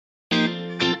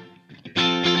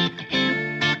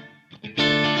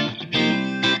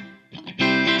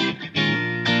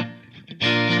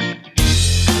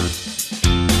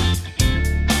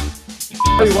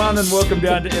everyone, and welcome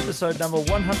down to episode number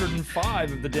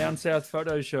 105 of the Down South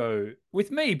Photo Show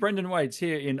with me, Brendan Waits,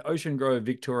 here in Ocean Grove,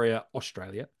 Victoria,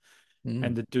 Australia.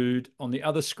 And the dude on the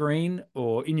other screen,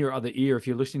 or in your other ear if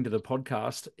you're listening to the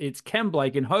podcast, it's Cam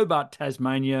Blake in Hobart,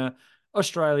 Tasmania,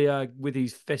 Australia, with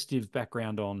his festive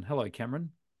background on. Hello,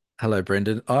 Cameron. Hello,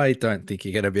 Brendan. I don't think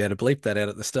you're going to be able to bleep that out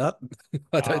at the start.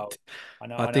 I Oh, don't. I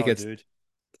know, I I know think it, it's. dude.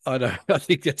 I know. I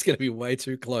think that's going to be way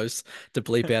too close to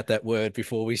bleep out that word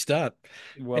before we start.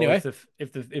 Well, if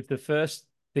Anyway, the first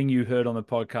thing you heard on the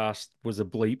podcast was a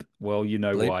bleep, well, you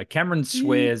know bleep. why. Cameron Eh,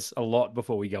 swears a lot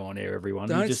before we go on air, everyone.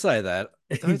 He Don't just say that.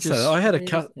 he Don't say that. just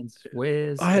swears and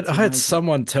swears. I had. It's I had amazing.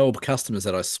 someone tell customers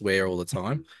that I swear all the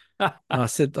time. I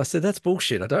said that's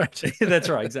bullshit. I don't. That's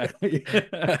right, exactly.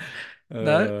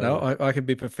 No, no. uh, I can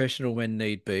be professional when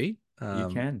need be. you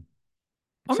can.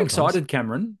 I'm Sometimes. excited,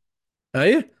 Cameron, Are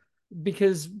you?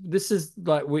 because this is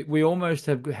like we almost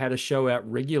have had a show out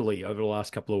regularly over the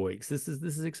last couple of weeks. This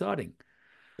is exciting.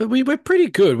 But we're pretty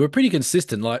good. We're pretty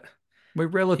consistent. Like We're you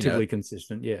know, relatively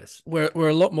consistent, yes. we're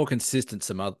a lot more consistent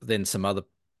than some other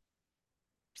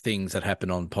things that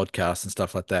happen on podcasts and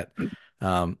stuff like that.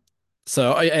 Um,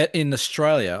 in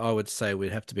Australia, I would say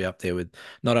we'd have to be up there with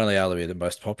not only are we the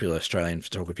most popular Australian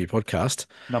photography podcast,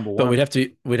 Number but one. we'd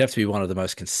have to be one of the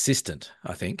most consistent,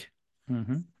 I think.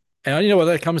 Hmm. And you know what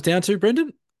that comes down to,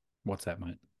 Brendan? What's that,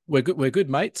 mate? We're good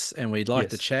mates and we'd like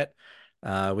to Yes. chat.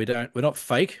 We're not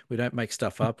fake. We don't make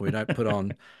stuff up. We don't put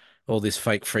on all this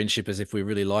fake friendship as if we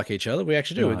really like each other. We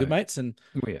actually do. We're good No. mates, and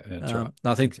Well, yeah, that's right.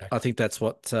 I Exactly. think that's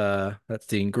the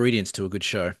ingredients to a good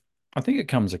show. I think it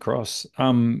comes across.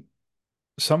 I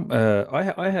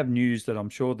have news that I'm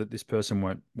sure that this person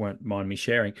won't mind me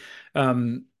sharing.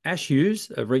 Ash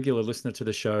Hughes, a regular listener to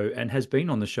the show and has been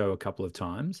on the show a couple of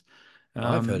times.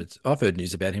 Um, I've heard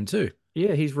news about him too.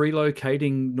 yeah, he's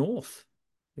relocating north.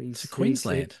 To He's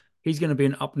Queensland. he's going to be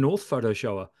an up north photo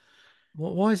shower.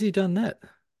 Why has he done that?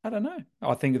 I don't know.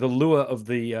 I think the lure of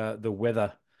the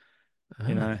weather,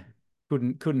 you Ah,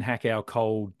 know, couldn't hack our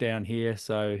cold down here,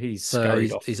 so he's so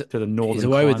scurried off to the he's northern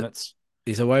away with climates.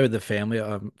 he's away with the family.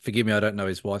 Forgive me, I don't know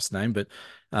his wife's name, but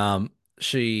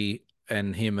she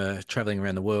and him are traveling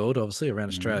around the world, obviously around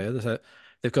Mhm. Australia. So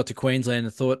they've got to Queensland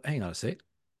and thought, hang on a sec,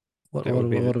 what are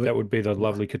we? That would be the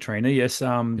lovely Katrina. Yes,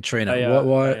 Katrina, they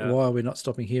why are we not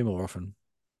stopping here more often?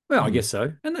 well, I Hmm. guess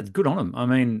so, and that's good on them. I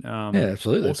mean, Yeah,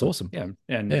 absolutely, it's awesome, awesome.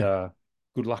 yeah, and Yeah,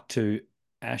 good luck to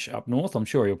Ash up north. I'm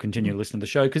sure he'll continue Hmm. to listen to the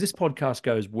show because this podcast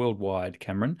goes worldwide,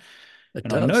 Cameron. It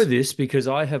And I know does. this because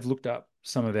I have looked up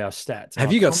some of our stats, and Have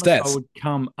I you got promised I stats? would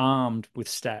come armed with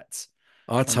stats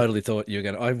I from the. totally thought you were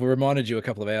going to. I reminded you a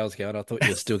couple of hours ago, and I thought you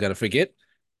were still going to forget.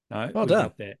 No, Well we've done.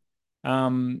 got that.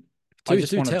 Um, I Do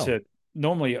just do wanted tell. to.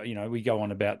 Normally, we go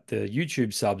on about the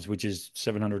YouTube subs, which is Yeah.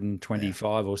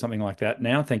 725 or something like that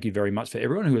now. Thank you very much for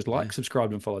everyone who has Yeah. liked,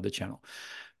 subscribed, and followed the channel.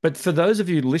 But for those of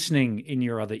you listening in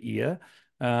your other ear,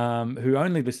 who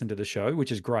only listen to the show,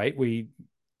 which is great,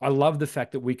 I love the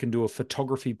fact that we can do a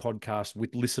photography podcast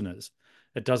with listeners.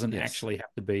 It doesn't Yes. actually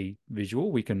have to be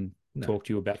visual. We can No. talk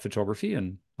to you about photography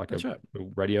and like a That's right.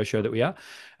 radio show that we are.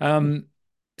 Hmm. Um,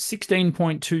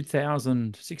 16.2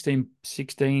 thousand,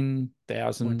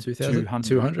 16,200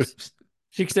 2,200.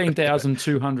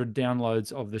 16,200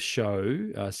 downloads of the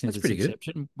show since That's its pretty good.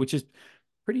 inception, which is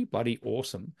pretty bloody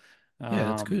awesome. Yeah,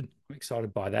 that's good. I'm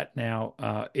excited by that. Now,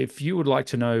 if you would like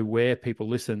to know where people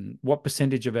listen, all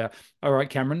right,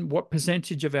 Cameron, what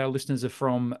percentage of our listeners are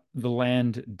from the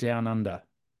land down under?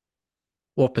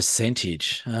 What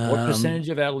percentage? What percentage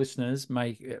of our listeners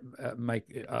make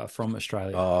from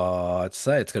Australia? I'd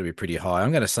say it's going to be pretty high.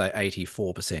 I'm going to say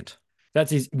 84%.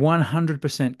 That is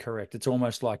 100% correct. It's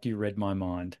almost like you read my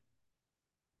mind.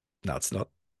 No, it's not.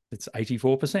 It's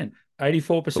 84%.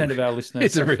 84% Oh, of our listeners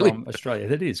is it are really? from Australia.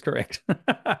 That is correct.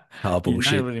 Oh, You nailed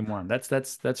bullshit. it in one. That's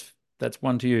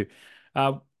one to you.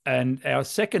 And our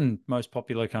second most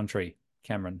popular country,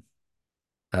 Cameron.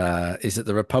 Is it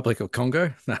the Republic of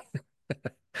Congo? No.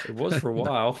 It was for a No.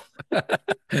 while.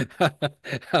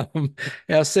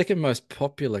 Our second most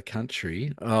popular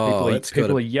country. Oh, that's got People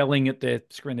to. are yelling at their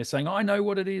screen. They're saying, "I know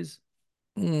what it is."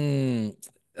 Mm,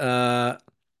 uh,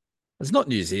 it's not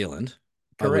New Zealand,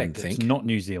 I wouldn't Correct. It's think. not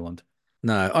New Zealand.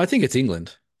 No, I think it's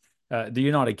England. The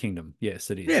United Kingdom. Yes,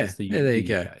 it is. Yeah, It's the yeah, there the you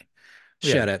go. UK.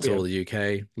 Shout out We to all have the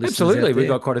UK listeners Absolutely. out We've there.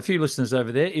 got quite a few listeners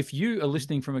over there. If you are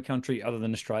listening from a country other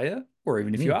than Australia, or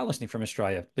even if you Mm, are listening from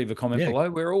Australia, leave a comment yeah, below.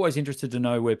 We're always interested to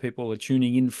know where people are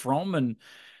tuning in from and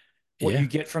what yeah. you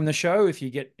get from the show, if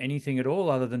you get anything at all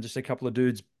other than just a couple of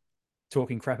dudes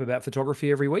talking crap about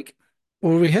photography every week.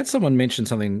 Well, we had someone mention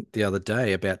something the other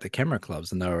day about the camera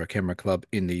clubs, and they were a camera club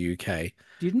in the UK,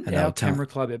 Didn't and they our were telling, Camera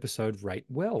Club episode rate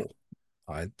well?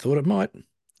 I thought it might.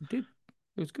 It did.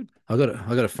 It was good. I got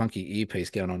a funky earpiece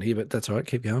going on here, but that's all right.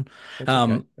 Keep going. That's okay.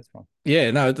 Um, That's fine.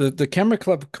 yeah, no, the camera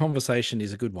club conversation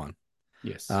is a good one.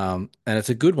 Yes. And it's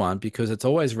a good one because it's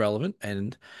always relevant.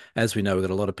 And as we know, we've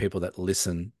got a lot of people that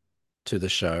listen to the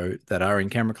show that are in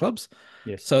camera clubs.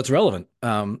 Yes. So it's relevant.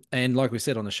 And like we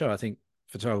said on the show, I think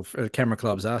camera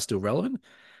clubs are still relevant.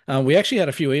 We actually had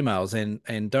a few emails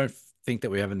and don't think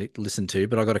that we haven't listened to,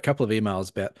 but I got a couple of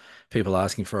emails about people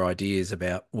asking for ideas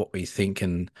about what we think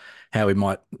and how we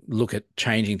might look at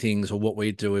changing things or what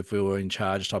we'd do if we were in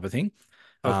charge type of thing.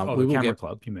 Of We a will camera get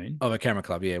club, you mean? of a camera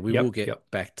club. Yeah, we will Yep. get Yep.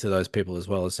 back to those people as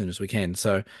well as soon as we can.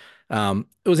 So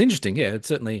it was interesting. Yeah, it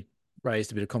certainly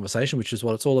raised a bit of conversation, which is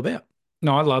what it's all about.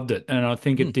 No, I loved it. And I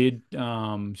think Mm, it did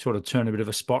sort of turn a bit of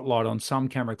a spotlight on some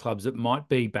camera clubs that might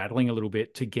be battling a little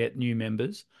bit to get new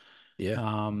members.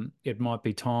 yeah. It might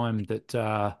be time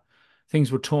that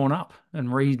things were torn up and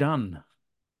redone.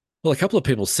 Well, a couple of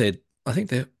people said, I think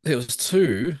there was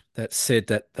two that said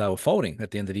that they were folding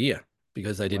at the end of the year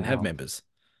because they didn't have Wow. members.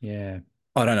 Yeah.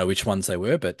 I don't know which ones they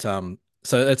were, but so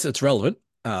it's relevant.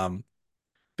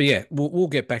 But yeah, we'll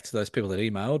get back to those people that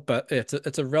emailed, but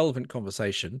it's a relevant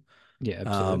conversation. Yeah, Um,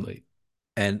 absolutely.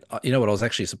 and you know what I was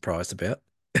actually surprised about?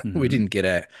 We Hmm. didn't get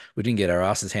our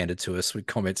asses handed to us with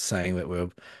comments saying that we are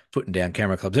putting down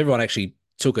camera clubs. Everyone actually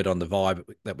took it on the vibe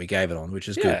that we gave it on, which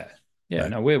is good. Yeah. Yeah, So,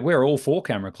 no, we're all for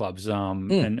camera clubs.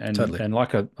 totally. And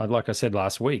like I said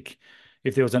last week,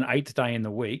 if there was an eighth day in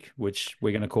the week, which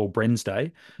we're going to call Bren's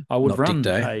Day, Not Dick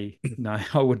Day.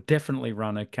 I would definitely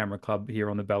run a camera club here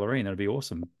on the Ballerine. That'd be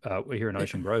awesome. Here in Yeah.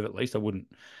 Ocean Grove, at least. I wouldn't.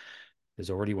 There's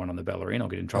already one on the Ballerine. I'll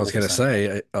get in trouble for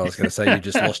saying I was gonna say you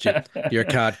just lost you're a that.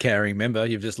 card carrying member.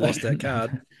 You've just lost that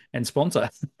card. And sponsor.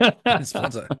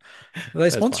 Sponsor. Are they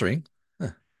That's fine. sponsoring? Huh.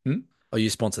 Hmm? Oh, you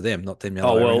sponsor them, not them the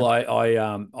other Oh way well,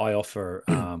 around. I offer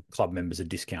club members a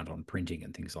discount on printing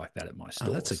and things like that at my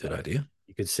Oh, that's store. a good So idea.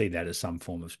 you could see that as some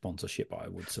form of sponsorship, I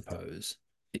would suppose.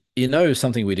 You know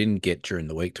something we didn't get during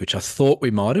the week, which I thought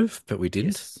we might have, but we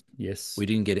didn't. Yes, yes. We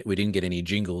didn't get it. We didn't get any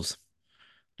jingles.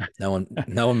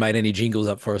 No one made any jingles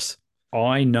up for us.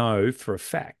 I know for a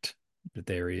fact that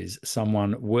there is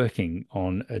someone working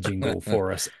on a jingle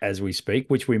for us as we speak,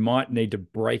 which we might need to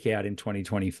break out in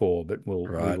 2024, but we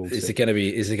Right. will Is it see. going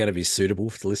to be suitable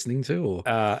for listening to, or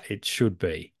It should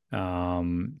be. You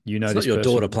know it's not this your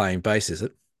daughter person. playing bass, is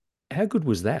it? How good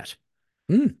was that?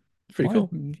 Hmm. Pretty I cool.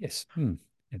 yes.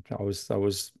 I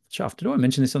was chuffed. Did I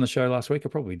mention this on the show last week? I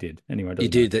probably did. Anyway, it You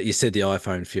doesn't matter. did that. You said the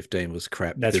iPhone 15 was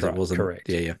crap That's because it right. wasn't. Yeah, Correct.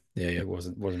 yeah, yeah, yeah. It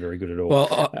wasn't very good at all.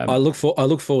 Well, I Um,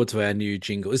 look forward to our new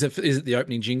jingle. Is it the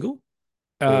opening jingle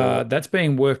or that's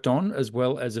being worked on as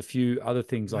well as a few other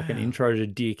things like an wow? intro to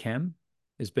Dear Cam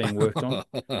is being worked on.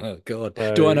 God, do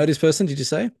I So know this person? Did you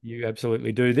say? you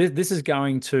absolutely do. This is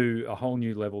going to a whole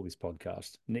new level, this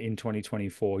podcast in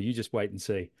 2024. You just wait and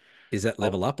see. Is that I'll,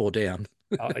 level up or down?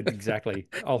 exactly.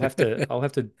 I'll have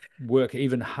to work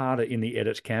even harder in the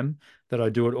edit cam that I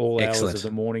do at all hours of Excellent.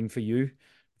 the morning for you,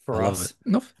 I for love it. us,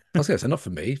 Not, I was going to say not for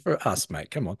me, for us, mate.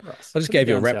 Come on. for us, I just for the gave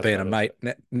you a Down rap South being a Photo Show. mate.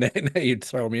 Now you'd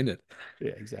throw me in it.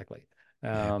 Yeah, exactly.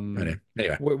 Yeah. Right.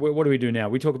 Anyway, What do we do now?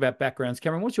 We talk about backgrounds.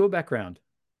 Cameron, what's your background?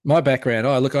 my background.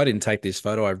 Oh, look, I didn't take this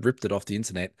photo. I ripped it off the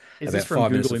internet Is this about from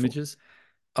 5 minutes Google before. Images?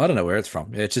 I don't know where it's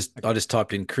from. Yeah, it's just I Okay. just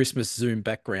typed in Christmas Zoom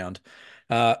background.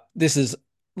 This is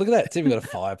look at that. It's even got a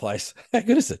fireplace. How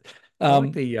good is it?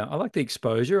 Um, I like the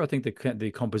exposure. I think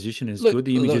the composition is look, good.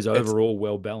 The image look, is overall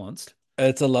well balanced.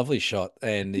 it's a lovely shot,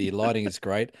 and the lighting is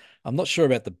great. I'm not sure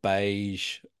about the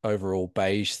overall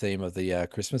beige theme of the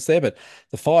Christmas there, but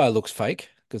the fire looks fake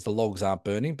because the logs aren't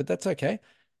burning, but that's okay.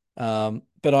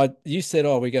 But you said,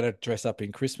 oh, we're going to dress up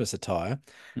in Christmas attire.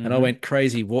 And I Hmm. went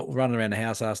crazy, running around the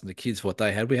house asking the kids what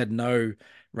they had. We had no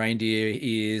reindeer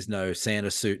ears, no Santa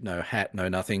suit, no hat, no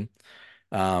nothing.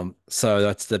 So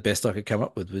that's the best I could come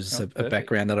up with was Oh, a perfect.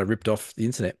 background that I ripped off the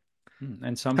internet.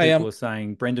 And some Hey, people are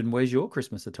saying, Brendan, where's your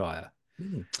Christmas attire?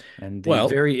 hmm, And the well,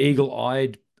 very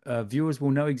eagle-eyed viewers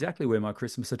will know exactly where my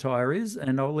Christmas attire is,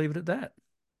 and I'll leave it at that.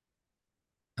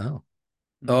 oh,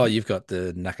 oh, Hmm. you've got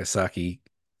the Nakasaki,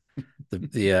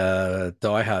 the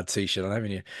Die Hard t-shirt on,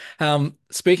 haven't you?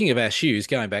 Speaking of our shoes,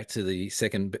 going back to the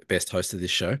second best host of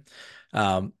this show,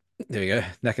 um, there we go,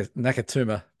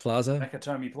 Nakatuma Plaza.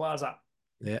 Nakatomi Plaza.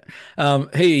 Yeah.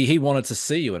 He wanted to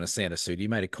see you in a Santa suit. He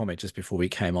made a comment just before we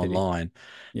came Did he? online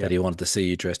that he Yep. wanted to see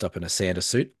you dressed up in a Santa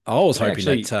suit. I was I hoping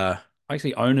that actually I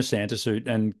actually own a Santa suit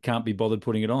and can't be bothered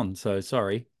putting it on. So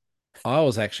sorry. I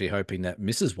was actually hoping that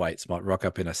Mrs. Waits might rock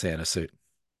up in a Santa suit.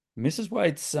 Mrs.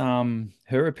 Waite's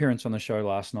her appearance on the show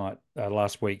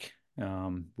last week.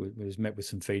 Was met with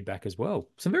some feedback as well.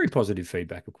 Some very positive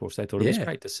feedback, of course. They thought it was Yeah,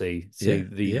 great to see yeah,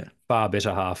 the yeah. far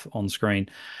better half on screen.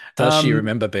 Does she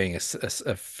remember being a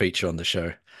feature on the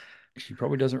show? She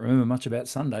probably doesn't remember much about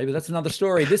Sunday, but that's another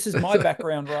story. This is my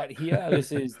background right here.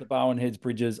 This is the Barwon Heads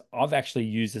Bridges. I've actually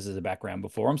used this as a background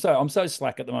before. I'm so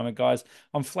slack at the moment, guys.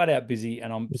 I'm flat out busy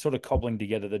and I'm sort of cobbling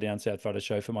together the Down South Photo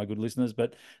Show for my good listeners.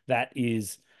 But that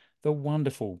is the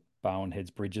wonderful Barwon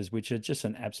Heads Bridges, which are just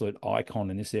an absolute icon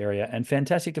in this area and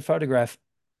fantastic to photograph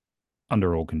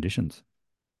under all conditions.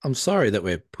 I'm sorry that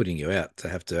we're putting you out to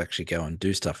have to actually go and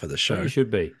do stuff for the So you show. should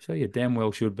be. So you damn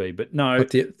well should be. But no, But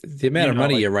the amount you of know,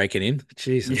 money you're raking in,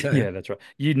 jeez, I tell you. yeah, that's right.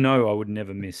 You know, I would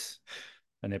never miss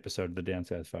an episode of the Down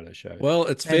South Photo Show, Well,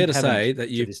 it's fair and to haven't say that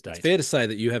to you this it's date. fair to say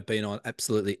that you have been on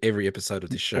absolutely every episode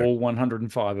of this show. All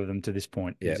 105 of them to this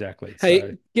point, Yeah. exactly. So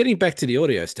Hey, getting back to the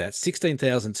audio stats,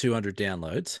 16,200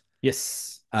 downloads.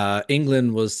 yes,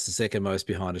 England was the second most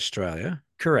behind Australia.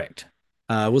 correct.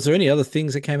 Was there any other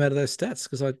things that came out of those stats?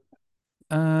 Because I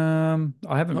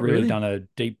haven't not really really. done a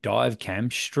deep dive,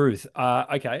 Cam. Struth.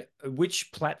 Okay.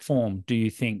 Which platform do you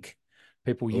think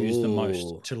people use the most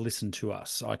Oh, to listen to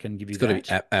us? I can give it's you got to be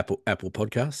that. Apple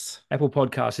Podcasts. Apple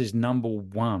Podcasts is number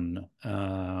one.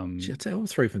 Gee, I'd say I'm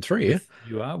 3 from 3 here.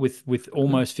 With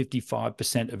almost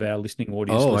 55% of our listening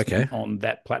audience Oh, listening okay. on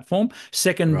that platform.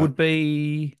 Second Right. would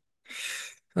be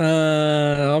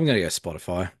I'm gonna go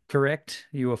Spotify. correct.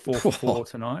 You were 4 for 4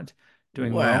 tonight,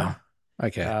 doing Wow. well.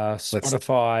 Okay. Let's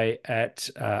Spotify at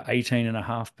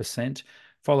 18.5%,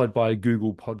 followed by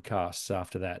Google Podcasts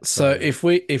after that. So So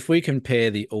if we compare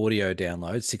the audio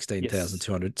downloads, yes,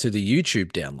 16,200 to the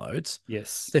YouTube downloads,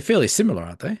 yes, they're fairly similar,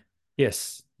 aren't they?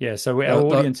 yes, yeah. So our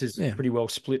audience is Yeah. pretty well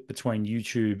split between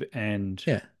YouTube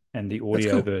Yeah. and the That's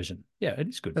audio cool. version. Yeah, it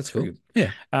is good. That's Very cool.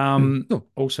 good. Yeah. Cool.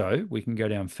 Also, we can go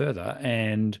down further,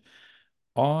 and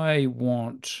I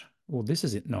want. Well, this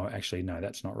is it. No, actually, no,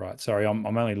 that's not right. Sorry, I'm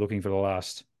only looking for the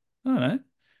last. I don't know.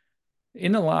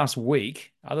 In the last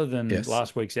week, other than Yes.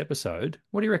 last week's episode,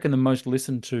 what do you reckon the most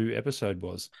listened to episode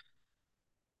was?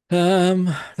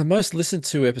 The most listened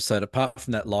to episode, apart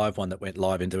from that live one that went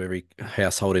live into every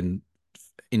household in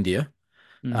India,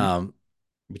 Hmm. um,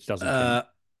 Which doesn't count. uh,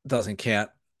 doesn't count.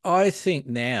 I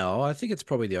think it's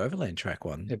probably the Overland track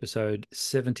one. Episode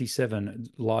 77,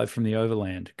 live from the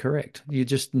Overland. Correct. You're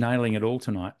just nailing it all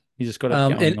tonight. You just got it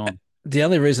going And on. the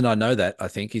only reason I know that, I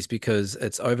think, is because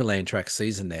it's Overland Track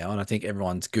season now, and I think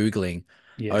everyone's Googling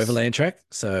Yes. Overland Track,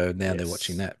 so now they're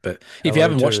watching Yes. that. But if you Hello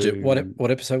haven't watched it, to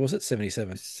what episode was it?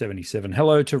 77. 77.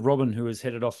 Hello to Robin, who has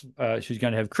headed off. She's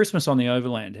going to have Christmas on the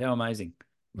Overland. How amazing.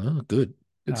 Oh, good.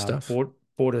 Good stuff.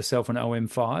 Bought herself an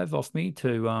OM5 off me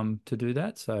to do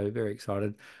that. So very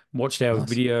excited. Watched our Nice.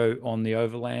 video on the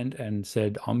Overland and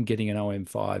said, I'm getting an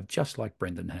OM5 just like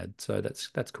Brendan had. So that's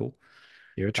cool.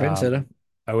 You're a trendsetter.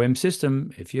 Um, OM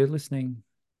system, if you're listening,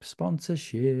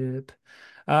 sponsorship.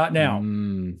 Now,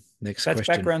 Next that's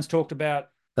question. backgrounds talked about.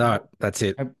 All right, that's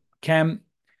it. Uh, Cam,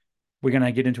 we're going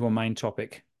to get into a main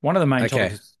topic.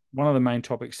 Okay. One of the main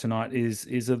topics tonight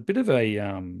is a bit of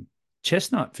a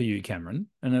chestnut for you, Cameron,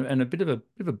 and a bit of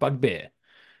a bugbear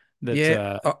that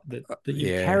Yeah. that you've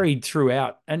Yeah. carried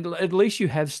throughout, and at least you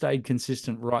have stayed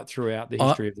consistent right throughout the I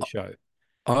history of the show.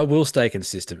 I will stay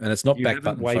consistent, and it's not You back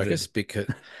haven't button focus wavered.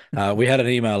 because we had an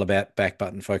email about back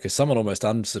button focus. Someone almost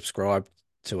unsubscribed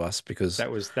to us because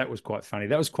That was quite funny.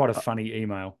 That was quite a funny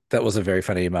email. that was a very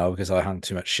funny email because I hung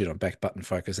too much shit on back button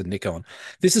focus and Nikon.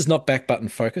 This is not back button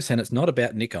focus, and it's not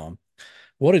about Nikon.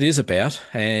 What it is about,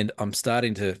 and I'm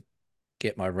starting to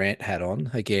get my rant hat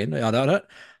on again. I don't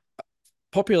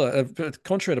popular,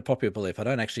 contrary to popular belief, I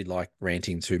don't actually like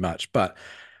ranting too much, but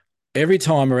every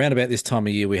time around about this time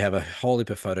of year, we have a whole heap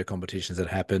of photo competitions that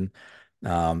happen.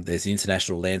 There's the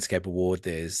International Landscape Award.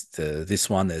 There's this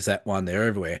one. There's that one. They're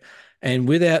everywhere. And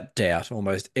without doubt,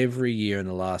 almost every year in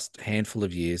the last handful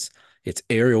of years, it's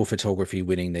aerial photography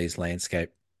winning these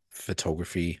landscape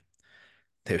photography.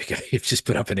 There we go. You've just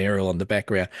put up an aerial on the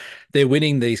background. They're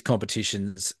winning these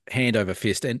competitions hand over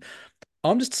fist. And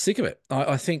I'm just sick of it.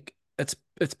 I think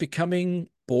it's becoming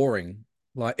boring.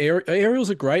 Like aerials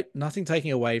are great. Nothing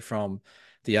taking away from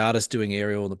the artists doing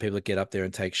aerial and the people that get up there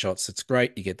and take shots. It's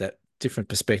great. You get that different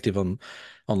perspective on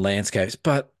landscapes.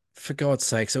 But for God's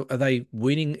sake, so are they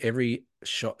winning every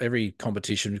shot, every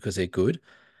competition because they're good?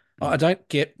 I Mm. don't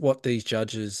get what these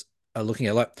judges are looking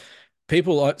at. Like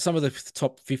people, like some of the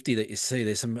top 50 that you see,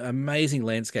 there's some amazing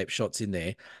landscape shots in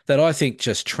there that I think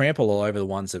just trample all over the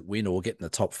ones that win or get in the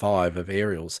top five of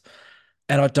aerials.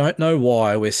 And I don't know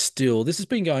why we're still, this has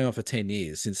been going on for 10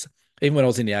 years since even when I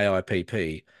was in the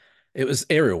AIPP. It was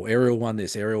Ariel. Ariel won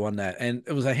this, Ariel won that. And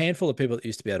it was a handful of people that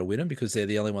used to be able to win them because they're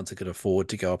the only ones that could afford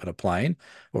to go up in a plane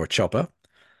or a chopper.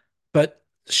 But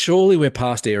surely we're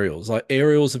past aerials. Like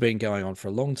aerials have been going on for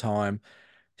a long time.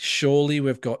 Surely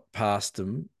we've got past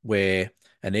them where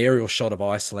an aerial shot of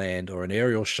Iceland or an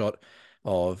aerial shot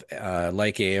of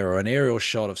Lake Eyre or an aerial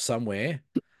shot of somewhere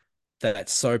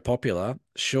that's so popular.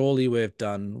 Surely we've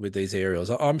done with these aerials.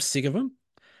 I'm sick of them.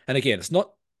 And again, it's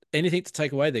not anything to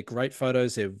take away. They're great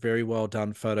photos. They're very well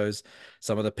done photos.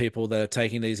 Some of the people that are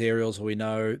taking these aerials, we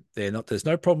know they're not, there's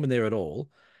no problem there at all.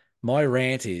 My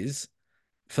rant is,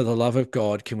 for the love of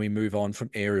God, can we move on from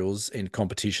aerials in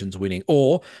competitions winning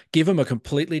or give them a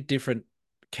completely different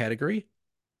category,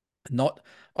 not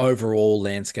overall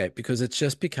landscape, because it's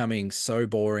just becoming so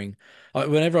boring.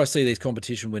 Whenever I see these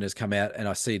competition winners come out and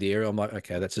I see the aerial, I'm like,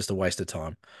 okay, that's just a waste of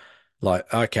time.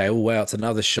 Like, okay, well, wow, it's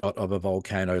another shot of a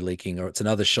volcano leaking, or it's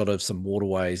another shot of some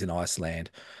waterways in Iceland.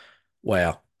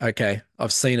 Wow. Okay.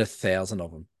 I've seen 1,000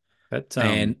 of them.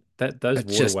 And That those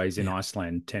it's just, waterways in yeah.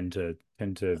 Iceland tend to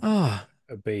Oh,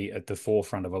 be at the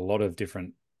forefront of a lot of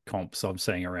different comps I'm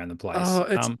seeing around the place.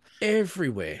 it's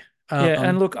everywhere. Yeah,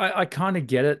 and look, I kind of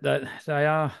get it that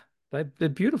they're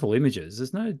beautiful images.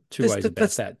 There's no two ways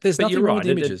about that. there's But you're nothing wrong with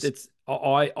right. the images. It's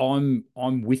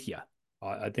I'm with you.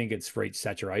 I think it's reached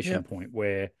Yeah. saturation point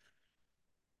where,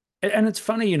 and it's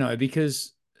funny,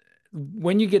 because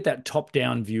when you get that top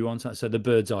down view on something, so the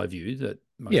bird's eye view that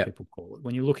most Yeah. people call it,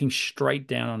 when you're looking straight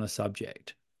down on a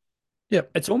subject,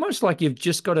 Yep. it's almost like you've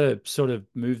just got to sort of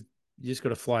move, you just got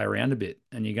to fly around a bit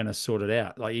and you're going to sort it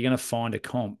out. Like you're going to find a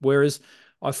comp. Whereas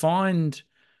I find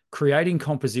creating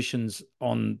compositions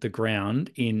on the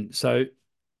ground so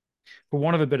for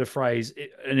want of a better phrase,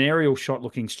 an aerial shot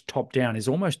looking top down is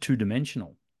almost two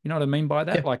dimensional. You know what I mean by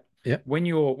Yeah. that? Like Yeah. when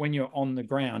you're on the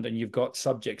ground and you've got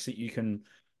subjects that you can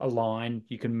align,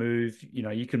 you can move,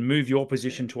 you can move your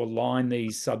position to align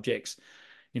these subjects,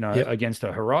 Yep. against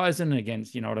a horizon,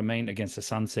 against, you know what I mean, against a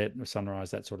sunset, a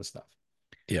sunrise, that sort of stuff.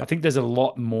 I Yep. think there's a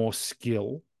lot more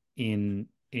skill in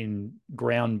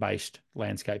ground-based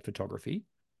landscape photography.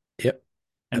 Yep.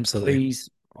 And Absolutely. please,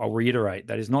 I'll reiterate,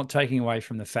 that is not taking away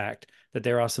from the fact that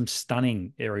there are some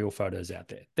stunning aerial photos out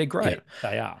there. They're Yeah. great.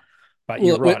 They are. But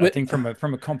you're Well, right. I think from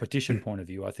a competition point of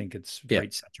view, I think it's yeah.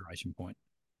 reached saturation point.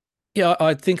 Yeah,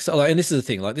 I think so. Like, and this is the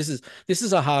thing. Like, this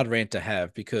is a hard rant to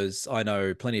have because I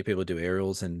know plenty of people do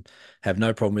aerials and have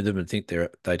no problem with them and think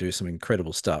they do some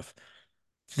incredible stuff.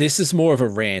 This is more of a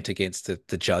rant against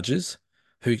the judges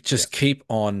who Yeah. just keep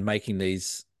on making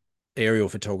these aerial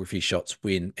photography shots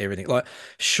win everything. Like,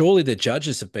 surely the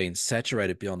judges have been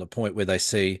saturated beyond the point where they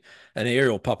see an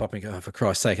aerial pop up and go, oh, for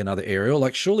Christ's sake, another aerial.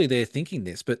 Like, surely they're thinking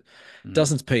this, but Mm.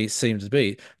 doesn't seem to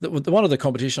be. The one of the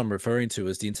competition I'm referring to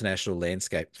is the International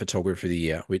Landscape Photography of the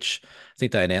Year, which I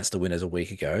think they announced the winners a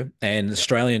week ago. And Yeah.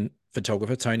 Australian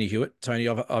photographer Tony Hewitt. Tony,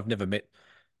 I've never met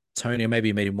Tony, or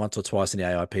maybe met him once or twice in the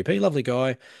AIPP. Lovely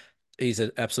guy. He's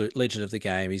an absolute legend of the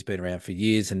game. He's been around for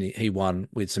years, and he won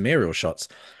with some aerial shots.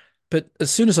 But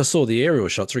as soon as I saw the aerial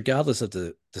shots, regardless of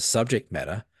the subject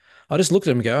matter, I just looked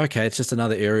at them and go, okay, it's just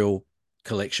another aerial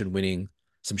collection winning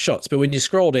some shots. But when you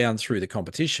scroll down through the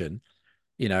competition,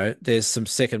 there's some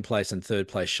second place and third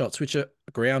place shots, which are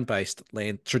ground-based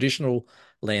traditional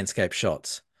landscape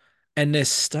shots. And they're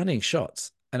stunning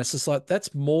shots. And it's just like,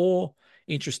 that's more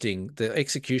interesting. The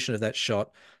execution of that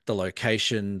shot, the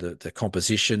location, the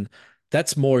composition,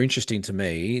 that's more interesting to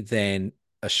me than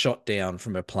a shot down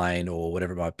from a plane or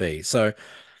whatever it might be. So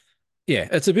yeah,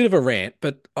 it's a bit of a rant,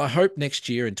 but I hope next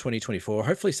year in 2024,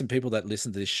 hopefully some people that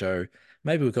listen to this show,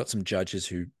 maybe we've got some judges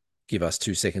who give us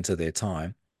 2 seconds of their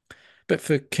time. But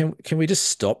can we just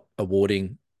stop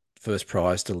awarding first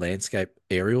prize to landscape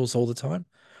aerials all the time?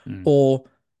 Mm. Or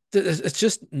it's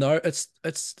just no, it's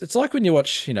like when you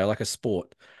watch, like a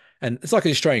sport, and it's like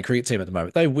the Australian cricket team at the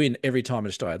moment. They win every time in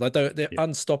Australia. Like they're Yeah.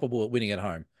 unstoppable at winning at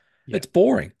home. Yeah. It's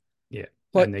boring. Yeah.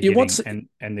 Like you want And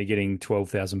they're getting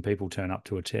 12,000 people turn up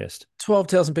to a test.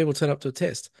 12,000 people turn up to a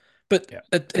test, but Yeah.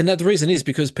 and that the reason is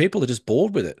because people are just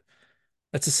bored with it.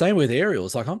 It's the same with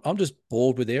aerials. Like I'm just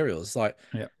bored with aerials. Like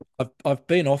Yeah. I've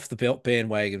been off the belt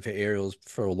bandwagon for aerials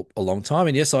for a long time,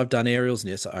 and yes, I've done aerials, and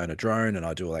yes, I own a drone, and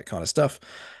I do all that kind of stuff.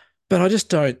 But I just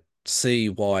don't see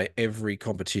why every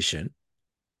competition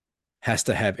has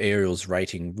to have aerials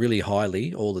rating really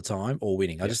highly all the time or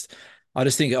winning. Yeah. I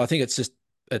think it's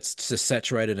just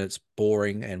saturated and it's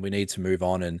boring, and we need to move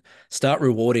on and start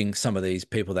rewarding some of these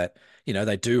people that,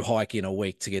 they do hike in a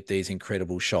week to get these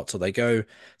incredible shots, or they go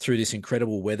through this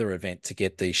incredible weather event to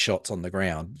get these shots on the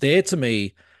ground. There, to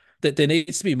me, that there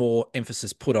needs to be more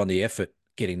emphasis put on the effort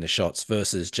getting the shots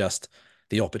versus just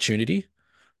the opportunity.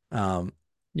 Um,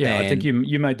 Yeah, I think And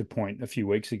you made the point a few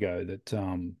weeks ago that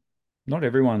not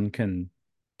everyone can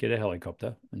get a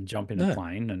helicopter and jump in a no,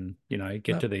 plane and,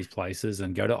 get no, to these places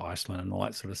and go to Iceland and all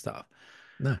that sort of stuff.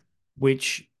 no.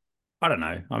 Which I don't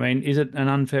know. I mean, is it an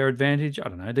unfair advantage? I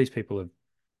don't know. These people have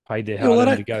paid their Yeah, well, hard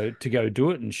I earned don't. to go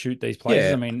do it and shoot these places.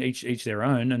 Yeah, I mean, each their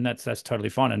own, and that's totally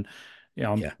fine. And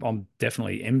yeah. I'm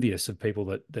definitely envious of people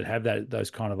that have those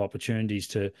kind of opportunities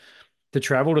to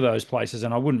travel to those places.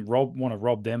 And I wouldn't want to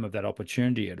rob them of that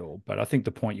opportunity at all. But I think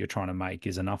the point you're trying to make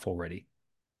is enough already.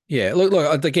 Yeah,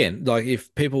 look again. Like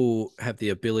if people have the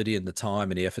ability and the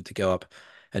time and the effort to go up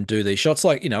and do these shots,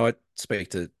 like I speak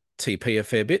to TP a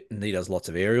fair bit, and he does lots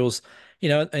of aerials,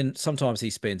 and sometimes he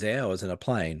spends hours in a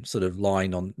plane, sort of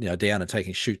lying on, down and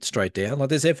taking shoot straight down. Like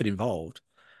there's effort involved,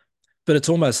 but it's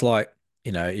almost like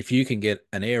if you can get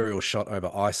an aerial shot over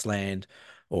Iceland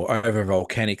or over a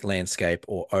volcanic landscape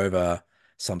or over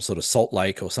some sort of salt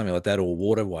lake or something like that or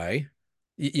waterway,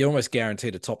 you're almost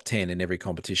guaranteed a top 10 in every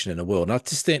competition in the world. And I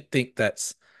just don't think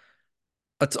that's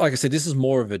like I said, this is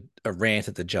more of a rant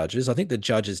at the judges. I think the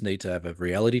judges need to have a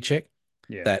reality check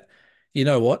Yeah. that, you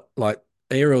know what, like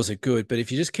aerials are good, but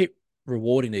if you just keep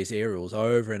rewarding these aerials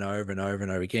over and over and over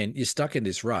and over again, you're stuck in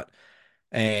this rut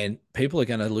and people are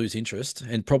going to lose interest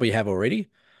and probably have already.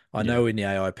 I Yeah. know in the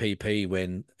AIPP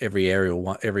when every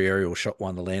aerial shot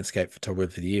won the landscape photographer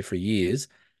of the year for years,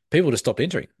 people just stopped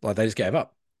entering. Like they just Yeah. gave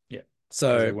up. Yeah. Because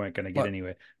they So weren't going to get like,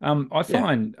 anywhere. I yeah,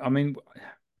 find, I mean,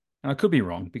 and I could be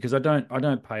wrong because I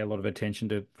don't pay a lot of attention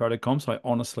to photo comps. I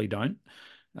honestly don't.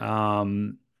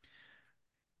 Um,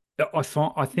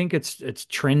 I think it's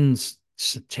trends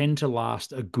tend to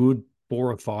last a good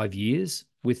 4 or 5 years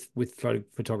with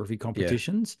photography yeah.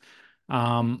 competitions.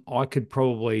 I could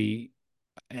probably,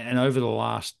 and over the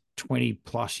last 20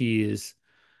 plus years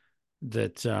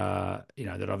that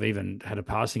I've even had a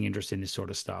passing interest in this sort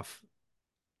of stuff.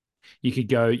 You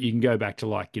can go back to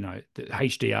like, the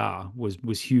HDR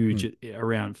was huge Mm.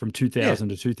 around from Yeah. 2000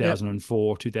 to Yeah.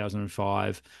 2004,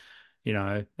 2005,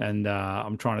 and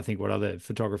I'm trying to think what other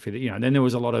photography that, and then there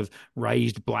was a lot of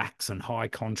raised blacks and high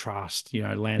contrast,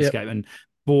 Yep. landscape and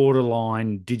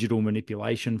borderline digital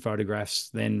manipulation photographs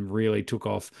then really took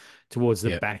off towards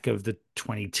the Yeah. back of the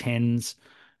 2010s.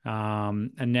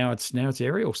 And now it's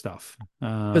aerial stuff.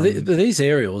 But these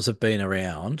aerials have been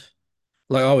around,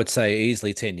 like I would say,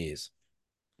 easily 10 years.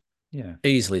 Yeah.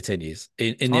 Easily 10 years.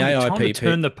 In the Time to AIPP,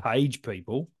 turn the page,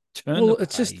 people. Turn the well,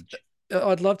 it's just, page.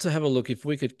 I'd love to have a look if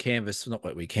we could canvas, not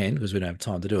what we can because we don't have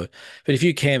time to do it, but if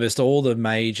you canvassed all the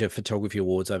major photography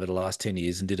awards over the last 10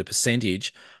 years and did a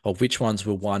percentage of which ones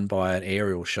were won by an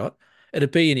aerial shot,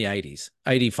 it'd be in the 80s,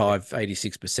 Yeah. 85,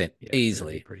 86% Yeah. It'll be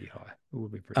easily. pretty high. It will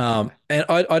be pretty high. And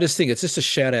I just think it's just a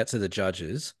shout out to the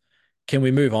judges. Can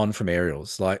we move on from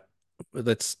aerials? Like,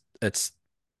 it's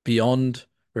beyond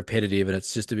repetitive and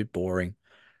it's just a bit boring.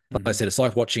 Like I Hmm. said, it's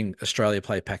like watching Australia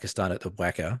play Pakistan at the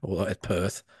Wacker or at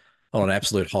Perth on an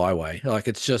absolute highway. Like,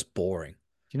 it's just boring.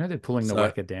 Do you know they're pulling the So,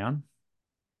 whacker down?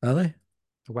 are they?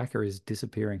 The whacker is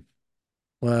disappearing.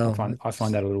 I Well, find I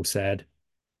find that a little sad.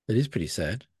 it is pretty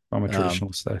sad. I'm a Um,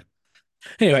 traditionalist though.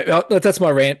 anyway, that's my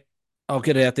rant. I'll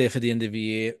get it out there for the end of the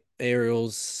year.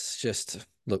 Aerials, just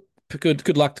look,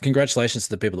 good luck. Congratulations to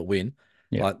the people that win.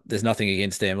 Yeah. Like, there's nothing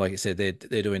against them. Like you said, they're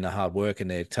doing the hard work and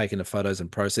they're taking the photos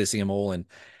and processing them all and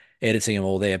editing them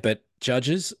all there. But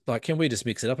judges, like, can we just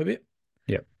mix it up a bit?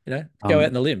 Yeah. Go out Um,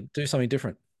 on a limb, do something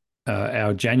different.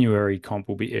 our January comp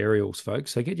will be aerials,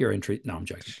 folks. So get your entry. No, I'm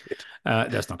joking. Shit.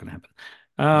 That's not going to happen.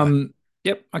 No,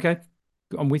 Yep. Okay.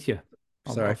 I'm with you.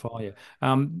 I'll sorry. follow you.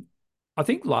 Um, I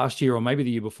think last year or maybe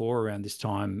the year before around this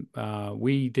time,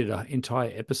 we did an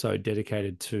entire episode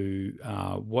dedicated to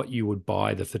what you would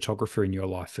buy the photographer in your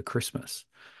life for Christmas.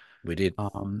 We did.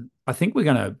 I think we're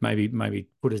going to maybe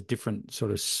put a different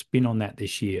sort of spin on that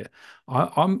this year.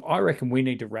 I reckon we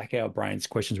need to rack our brains.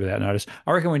 Questions without notice.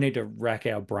 I reckon we need to rack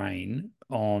our brain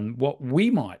on what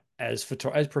we might as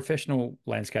professional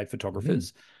landscape Mm.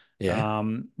 photographers, Yeah.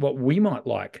 what we might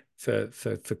like for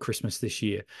Christmas this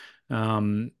year.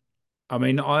 Um, I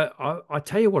mean, I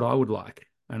tell you what I would like,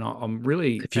 and I'm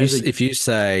really as a If you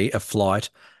say a flight,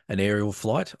 an aerial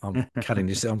flight, I'm cutting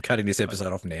this. I'm cutting this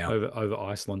episode off now. over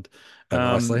Iceland. Over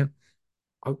Um, Iceland.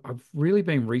 I've really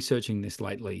been researching this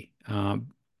lately. Cam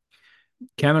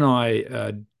and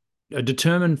I are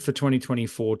determined for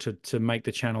 2024 to make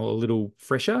the channel a little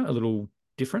fresher, a little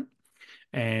different.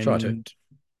 Try to.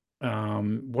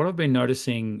 And what I've been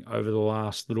noticing over the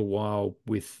last little while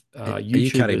with Are you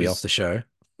cutting me off YouTubers, the show?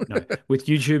 no, with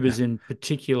YouTubers in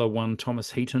particular, one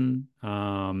Thomas Heaton,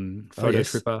 Oh Photo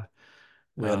yes, Tripper,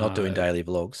 we are not doing uh, daily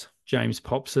vlogs. James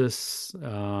Popsis.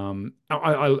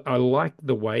 I like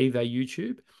the way they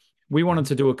YouTube, we wanted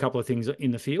to do a couple of things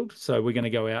in the field. So we're going to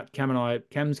go out.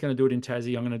 Cam's going to do it in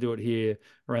Tassie. I'm going to do it here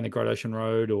around the Great Ocean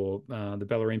Road or the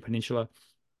Bellarine Peninsula.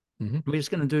 Hmm. We're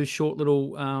just going to do short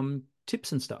little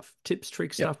tips and stuff, tips,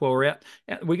 tricks, Yep. stuff while we're out.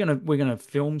 We're gonna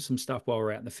film some stuff while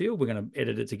we're out in the field. We're gonna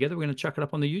edit it together. We're gonna chuck it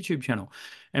up on the YouTube channel.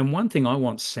 And one thing I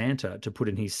want Santa to put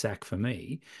in his sack for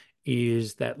me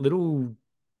is that little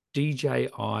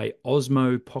DJI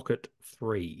Osmo Pocket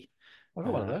 3. I've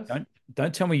got one of those.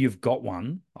 Don't tell me you've got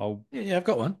one. I'll Yeah, I've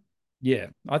got one. Yeah,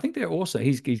 I think they're awesome.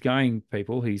 He's going,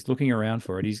 people. He's looking around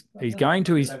for it. He's No, going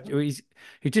to I his have one. he's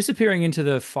disappearing into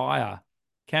the fire.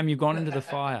 Cam, you've gone into the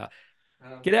fire.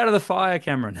 Um, Get out of the fire,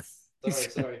 Cameron. sorry,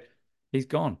 sorry. He's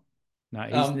gone. No,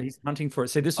 Um, he's hunting for it.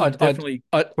 See, this is I, I, definitely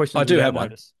I questions do without have one.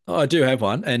 notice. I do have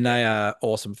one, and they are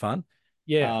awesome fun.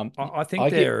 Yeah, Um, I think I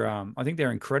get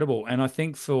they're incredible, and I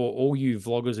think for all you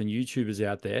vloggers and YouTubers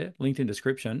out there, linked in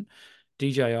description,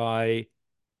 DJI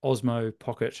Osmo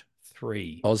Pocket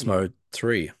 3 is Osmo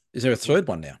 3. Is there a is third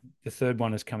one now? the third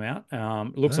one has come out.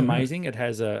 Looks Oh, amazing. It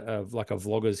has a like a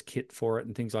vlogger's kit for it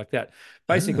and things like that.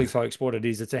 Basically, ah, folks, what it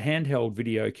is, it's a handheld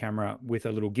video camera with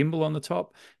a little gimbal on the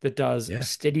top that does yeah.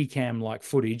 steady cam like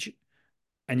footage,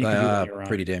 and you They can do it on are your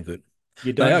pretty own. damn good.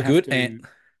 You They don't are have good, and to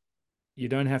you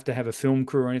don't have to have a film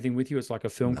crew or anything with you. It's like a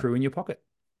film no, crew in your pocket.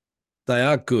 they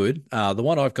are good. The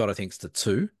one I've got, I think, is the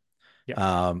two. Yep.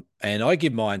 And I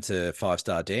give mine to Five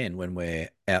Star Dan when we're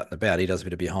out and about. He does a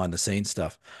bit of behind the scenes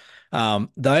stuff.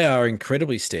 They are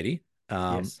incredibly steady.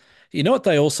 Um, Yes, you know what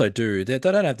they also do? They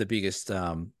don't have the biggest,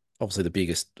 obviously the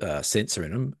biggest sensor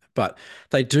in them, but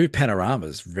they do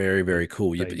panoramas. Very, they very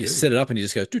cool. You they you do. set it up and you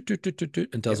just go doot, doot, doot, doot, doot,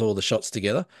 and does Yep. all the shots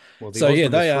together. Well, the So yeah,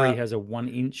 Osmo they 3 are. has a 1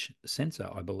 inch sensor,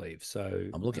 I believe.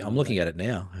 So I'm looking at it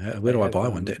now. Where they do I have buy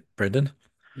one, Brendan?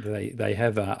 they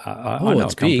have I Oh, know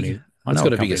it's a big. company. I It's know a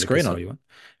got a bigger company that can screen sell on. you one.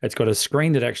 It's got a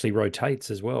screen that actually rotates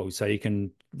as well, so you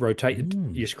can rotate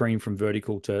Mm. your screen from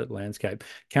vertical to landscape.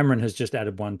 Cameron has just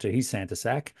added one to his Santa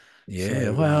sack, Yeah,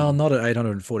 so well, not at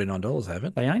 $849, I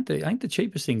haven't. they ain't the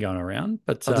cheapest thing going around,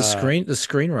 but Oh, the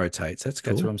screen rotates. That's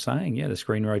that's what cool. I'm saying. Yeah, the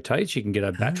screen rotates. You can get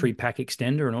a Ah, battery pack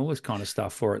extender and all this kind of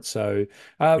stuff for it. So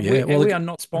yeah, well, we are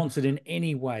not sponsored in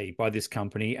any way by this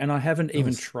company, and I haven't oh,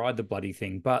 even tried the bloody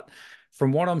thing. But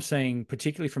from what I'm seeing,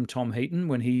 particularly from Tom Heaton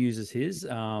when he uses his,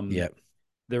 yeah,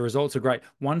 the results are great.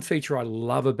 One feature I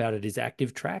love about it is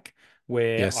active track,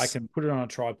 where I yes, can put it on a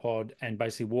tripod and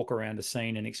basically walk around a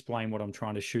scene and explain what I'm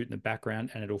trying to shoot in the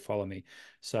background, and it'll follow me.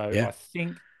 So yeah, I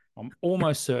think I'm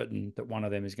almost certain that one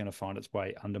of them is going to find its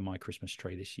way under my Christmas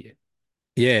tree this year.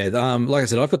 yeah. Like I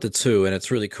said, I've got the two, and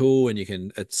it's really cool. And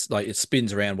it's like it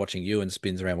spins around watching you, and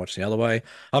spins around watching the other way.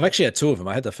 I've Yep. actually had two of them.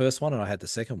 I had the first one, and I had the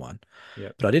second one,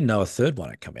 Yep. but I didn't know a third one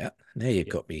had come out. Now you've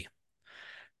Yep. got me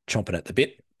chomping at the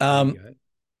bit. There you go.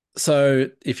 So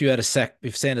if you had a sack,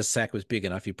 if Santa's sack was big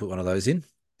enough, you put one of those in.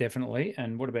 Definitely.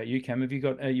 And what about you, Cam? Have you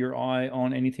got your eye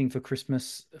on anything for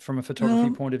Christmas from a photography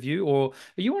Um, point of view? Or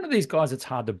are you one of these guys that's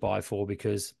hard to buy for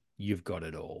because you've got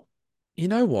it all? You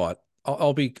know what?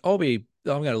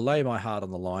 I'm going to lay my heart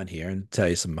on the line here and tell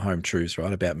you some home truths,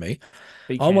 right, about me.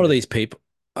 Be I'm one of candid. these people.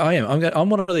 I'm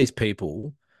one of these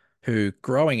people who,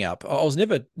 growing up, I was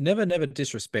never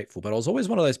disrespectful, but I was always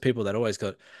one of those people that always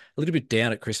got a little bit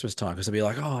down at Christmas time because I'd be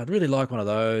like, oh, I'd really like one of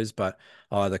those, but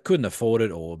either couldn't afford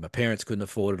it or my parents couldn't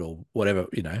afford it or whatever,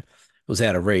 it was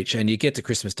out of reach. And you get to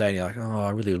Christmas Day and you're like, oh,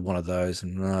 I really want one of those.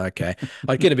 And okay,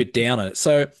 I'd get a bit down on it.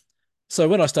 So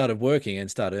when I started working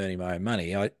and started earning my own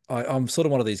money, I'm sort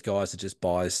of one of these guys that just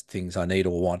buys things I need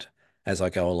or want as I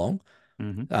go along.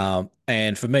 Hmm.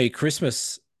 And for me,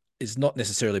 Christmas is not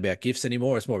necessarily about gifts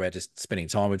anymore. It's more about just spending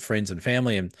time with friends and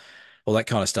family and all that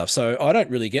kind of stuff. So I don't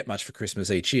really get much for Christmas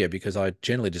each year because I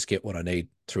generally just get what I need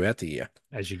throughout the year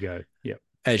As you go. Yep.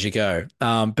 as you go.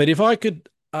 But if I could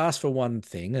ask for one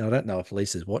thing, and I don't know if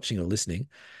Lisa's watching or listening,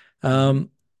 Hmm.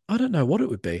 um, I don't know what it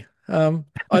would be. I'm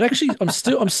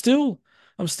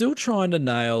still trying to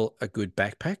nail a good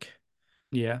backpack,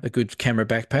 Yeah. a good camera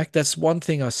backpack. That's one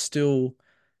thing I still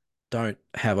don't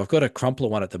have. I've got a crumpler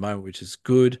one at the moment, which is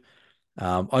good.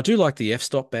 I do like the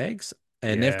f-stop bags,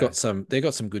 and Yeah. they've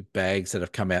got some good bags that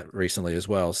have come out recently as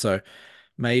well. So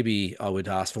maybe I would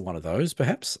ask for one of those,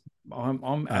 perhaps. I'm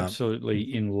Um,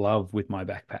 absolutely in love with my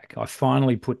backpack. I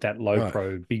finally put that low right.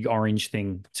 pro big orange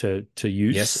thing to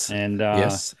use, Yes. and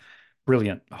Yes.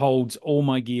 brilliant. Holds all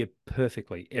my gear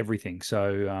perfectly, everything.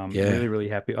 So Yeah. really, really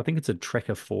happy. I think it's a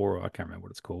Trekker 4, I can't remember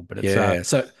what it's called, but Yeah.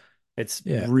 So it's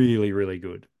yeah. really, really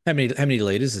good. How many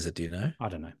liters is it? Do you know? I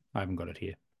don't know. I haven't got it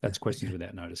here. Yeah, That's questions okay.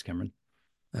 without notice, Cameron.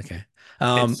 Okay.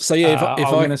 It's So yeah, if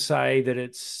I'm I gonna say that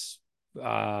it's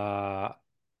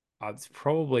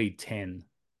probably 10.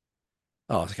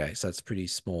 oh, okay, so it's pretty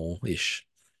small-ish.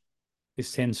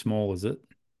 Is 10 small, is it?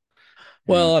 Yeah.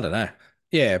 Well, I don't know.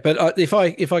 Yeah, but if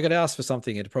I could ask for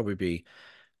something, it'd probably be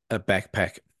a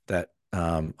backpack that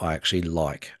I actually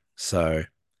like. So,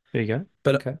 There you go.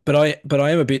 but Okay. but I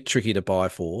am a bit tricky to buy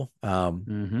for.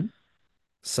 Mm-hmm.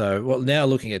 So well now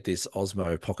looking at this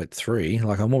Osmo Pocket 3,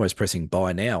 like I'm almost pressing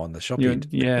buy now on the Shopee.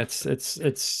 Yeah,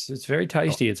 it's very Oh,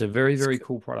 tasty. It's a very, it's very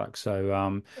cool product. So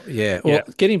Yeah. yeah. Well,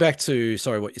 getting back to,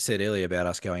 sorry, what you said earlier about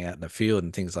us going out in the field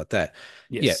and things like that.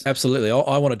 Yeah, Yes. absolutely.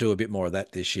 I want to do a bit more of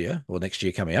that this year or next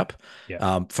year coming up,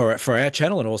 Yeah. for our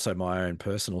channel and also my own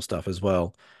personal stuff as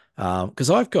well.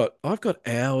 Because I've got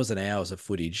hours and hours of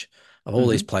footage of all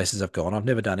these Mm-hmm. places I've gone. I've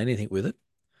never done anything with it.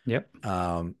 Yep.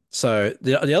 So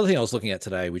the other thing I was looking at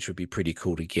today, which would be pretty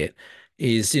cool to get,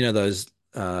 is those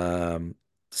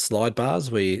slide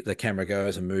bars where the camera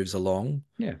goes and moves along.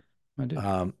 Yeah, I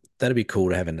do. That'd be cool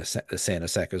to have in the Santa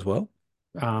sack as well.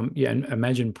 Yeah, and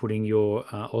imagine putting your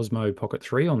Osmo Pocket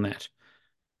 3 on that.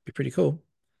 Be pretty cool.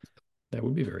 That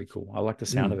would be very cool. I like the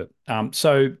sound Mm. of it.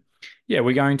 So yeah,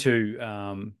 we're going to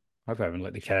hope I haven't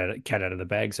let the cat out of the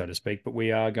bag, so to speak, but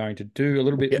we are going to do a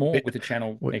little bit Yeah, more with the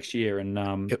channel we- next year. And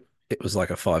it was like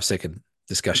a 5 second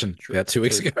discussion true, about 2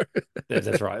 weeks true. ago.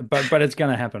 That's right. But it's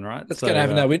going to happen, right? That's going to So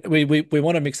happen. No, we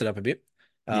want to mix it up a bit.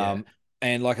 yeah,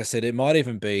 And like I said, it might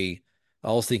even be.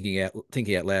 I was thinking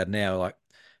out loud now. Like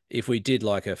if we did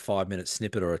like a 5 minute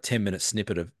snippet or a 10 minute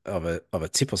snippet of a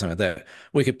tip or something like that,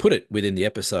 we could put it within the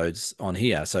episodes on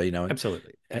here. So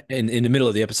absolutely. in the middle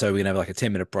of the episode, we're gonna have like a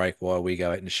 10 minute break while we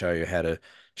go out and show you how to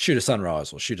shoot a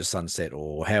sunrise or shoot a sunset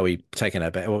or how we taking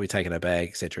our bag, what we take in our bag,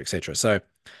 etc., etc. So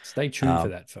Stay tuned for um,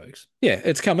 that, folks. yeah,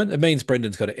 it's coming. It means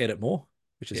Brendan's got to edit more,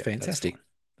 which is Yeah, that's fantastic. fine.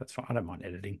 That's fine. I don't mind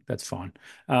editing. That's fine.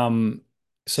 Um,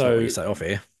 It's not what you so say off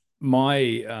air.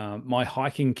 my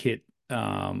hiking kit,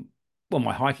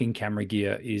 my hiking camera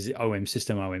gear is OM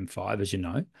System OM5, as you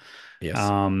know. Yes.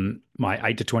 My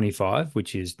 8 to 25,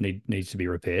 which needs to be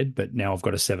repaired, but now I've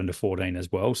got a 7 to 14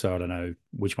 as well. So I don't know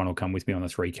which one will come with me on the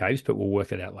three caves, but we'll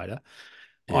work it out later.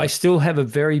 I Yeah. still have a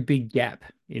very big gap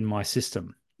in my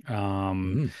system.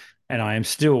 Mm. And I am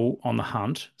still on the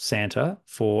hunt, Santa,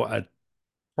 for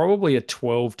probably a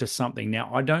 12 to something.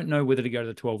 Now, I don't know whether to go to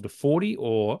the 12 to 40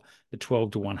 or the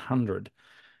 12 to 100.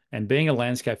 And being a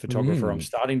landscape photographer, I'm Mm.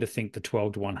 starting to think the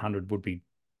 12 to 100 would be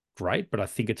great, but I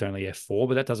think it's only F4,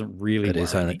 but that doesn't really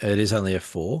worry me. It is only a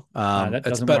four. That It's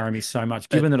doesn't but worry me so much,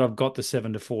 given it, that I've got the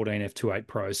 7 to 14 F28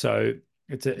 Pro. So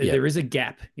yeah. there is a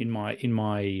gap in my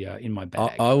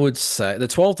bag. I would say the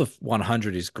 12 to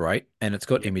 100 is great, and it's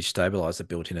got Yeah, image stabilizer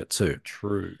built in it too.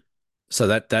 true. So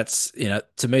that's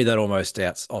to me that almost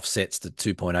offsets the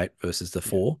 2.8 versus the Yeah,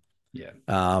 4. yeah,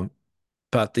 Um,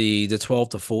 but the 12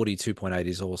 to 40 2.8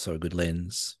 is also a good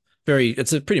lens.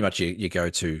 It's pretty much your go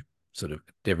to sort of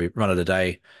every run of the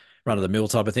day, run of the mill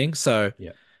type of thing. So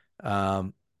yeah.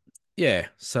 um, yeah,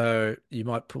 so you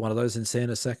might put one of those in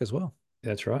Santa's sack as well.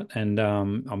 That's right. And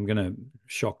I'm going to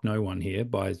shock no one here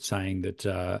by saying that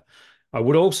I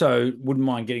wouldn't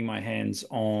mind getting my hands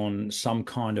on some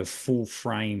kind of full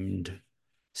framed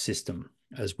system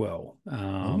as well.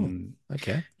 Oh,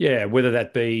 okay. Yeah, whether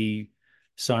that be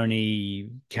Sony,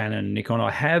 Canon, Nikon.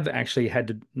 I have actually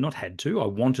not had to, I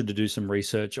wanted to do some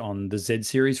research on the Z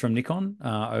series from Nikon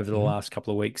over the Hmm. last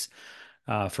couple of weeks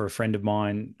for a friend of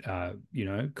mine,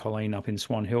 Colleen up in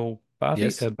Swan Hill,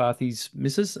 Yes. Barthy's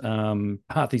missus.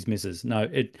 No,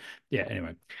 yeah,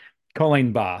 anyway,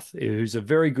 Colleen Bath, who's a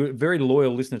very good, very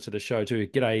loyal listener to the show too.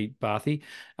 G'day, Barthy.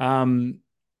 Um,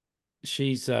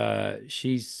 she's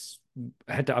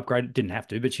had to upgrade, didn't have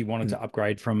to, but she wanted Mm, to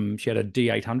upgrade she had a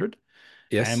D800 and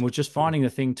yes. was just finding the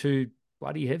thing too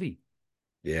bloody heavy.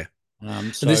 Yeah.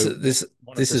 And So wanted this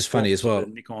to is funny swap as to well.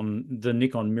 the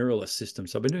Nikon mirrorless system.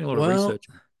 So I've been doing a lot of Well, research.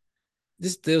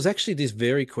 there was actually this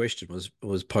very question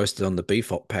was posted on the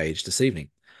BFOP page this evening.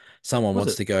 Someone Was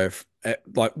wants it? to go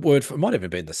like word for, it might even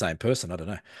been the same person. I don't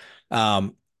know.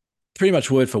 Um, Pretty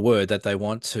much word for word that they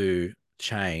want to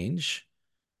change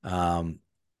um,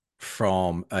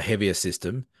 from a heavier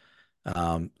system.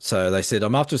 So they said,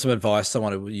 I'm after some advice.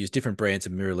 Someone who will use different brands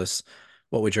of mirrorless.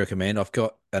 What would you recommend? I've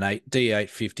got an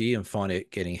D850 and find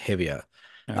it getting heavier.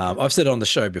 Okay. I've said it on the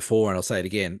show before, and I'll say it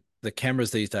again. The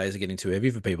cameras these days are getting too heavy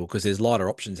for people because there's lighter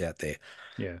options out there.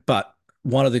 Yeah. But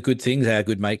one of the good things, our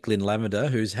good mate Glenn Lavender,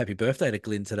 who's happy birthday to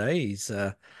Glenn today. It's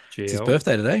his GL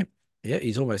birthday today. Yeah,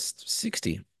 he's almost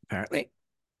 60 apparently.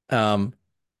 Um,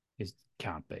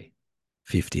 can't be.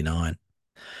 59.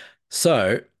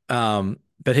 So,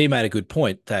 but he made a good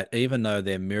point that even though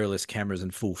they're mirrorless cameras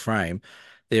and full frame,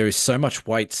 there is so much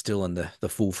weight still in the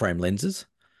full frame lenses.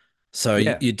 So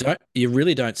Yeah. you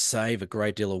really don't save a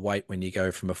great deal of weight when you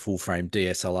go from a full frame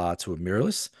DSLR to a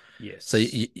mirrorless. So Yes.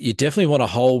 you definitely want to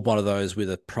hold one of those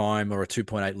with a prime or a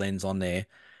 2.8 lens on there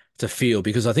to feel,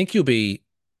 because I think you'll be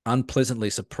unpleasantly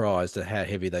surprised at how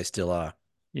heavy they still are.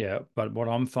 Yeah, but what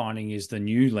I'm finding is the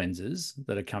new lenses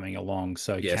that are coming along.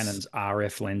 So Yes, Canon's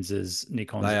RF lenses,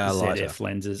 Nikon's they are lighter. ZF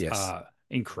lenses Yes, are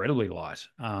incredibly light.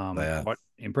 they are. Quite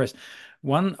impressed.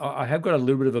 One, I have got a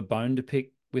little bit of a bone to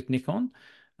pick with Nikon.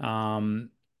 Um,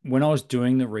 when I was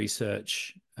doing the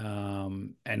research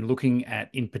and looking at,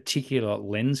 in particular,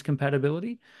 lens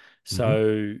compatibility. Hmm.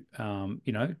 So,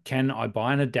 can I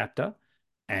buy an adapter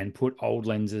and put old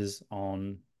lenses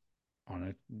on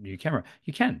a new camera?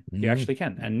 You can. You Mm, actually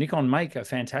can. And Nikon make a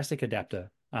fantastic adapter.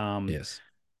 yes.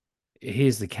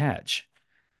 Here's the catch.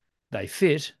 They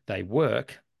fit, they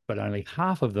work, but only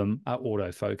half of them are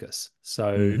autofocus.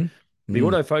 So Hmm. the Mm,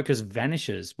 autofocus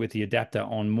vanishes with the adapter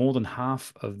on more than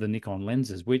half of the Nikon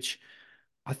lenses, which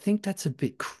I think that's a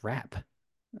bit crap.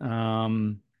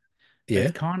 Um,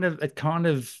 yeah.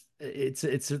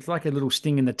 it's like a little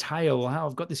sting in the tail. Oh,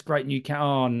 I've got this great new camera.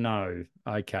 Oh no.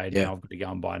 Okay, Yeah. now I've got to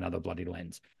go and buy another bloody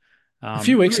lens. A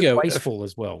few weeks Really ago, wasteful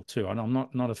as well too, and I'm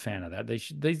not a fan of that. They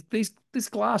should, these this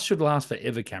glass should last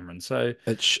forever, Cameron. So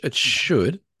it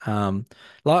should.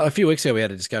 Like a few weeks ago, we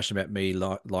had a discussion about me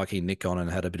liking Nikon and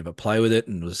had a bit of a play with it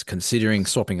and was considering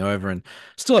swapping over and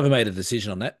still haven't made a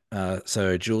decision on that.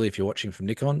 So Julie, if you're watching from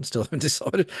Nikon, still haven't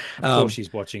decided. of course Um,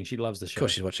 she's watching. She loves the of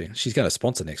course show. she's watching. She's going to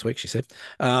sponsor next week, she said.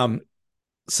 Um,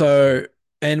 So,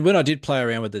 and when I did play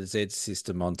around with the Z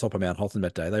system on top of Mount Hotham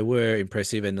that day, they were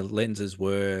impressive, and the lenses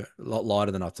were a lot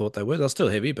lighter than I thought they were. They're still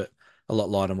heavy, but a lot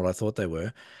lighter than what I thought they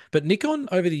were. But Nikon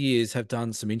over the years have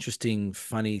done some interesting,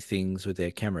 funny things with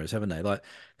their cameras, haven't they? Like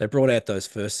they brought out those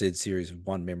first Z series with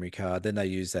one memory card, then they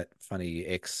used that funny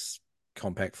X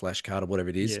compact flash card or whatever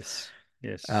it is. Yes,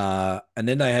 yes. And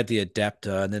then they had the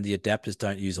adapter, and then the adapters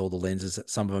don't use all the lenses.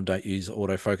 Some of them don't use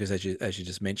autofocus, as you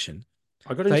just mentioned.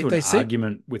 I got They into an they seem.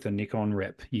 argument with a Nikon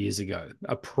rep years ago,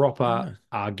 a proper Oh,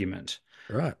 argument.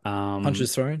 right. Um,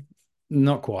 Punches thrown,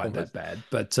 Not quite that almost. bad,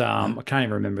 but No. I can't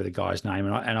even remember the guy's name,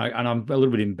 and I'm a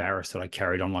little bit embarrassed that I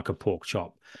carried on like a pork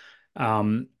chop.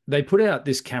 They put out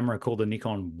this camera called the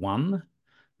Nikon One. I don't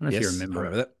know if you Yes, I remember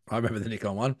it. remember that. I remember the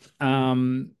Nikon one.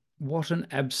 What an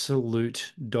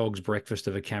absolute dog's breakfast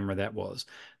of a camera that was.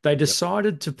 They Yep.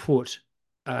 decided to put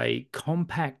a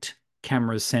compact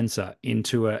camera sensor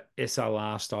into a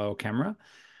SLR style camera,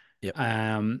 Yep.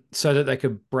 so that they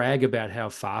could brag about how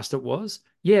fast it was.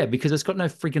 Yeah, because it's got no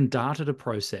freaking data to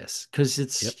process because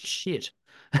it's Yep. shit.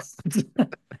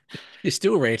 You're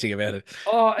still ranting about it.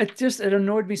 Oh, it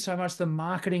annoyed me so much. The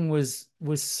marketing was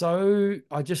so,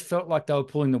 I just felt like they were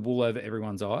pulling the wool over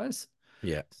everyone's eyes.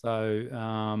 Yeah. So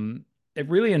it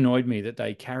really annoyed me that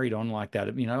they carried on like that.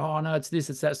 Oh no, it's this,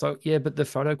 it's that. So yeah, but the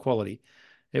photo quality,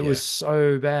 it was Yeah.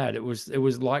 so bad. It was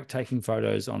like taking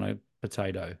photos on a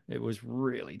potato. It was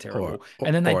really Or, terrible. or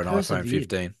And then they or an iPhone persevered.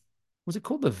 15. Was it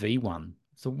called the V1?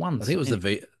 It's the one. I think it was the Anyway,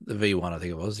 V1, I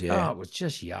think it was. Yeah. oh, it was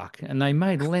just yuck. And they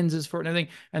made lenses for it and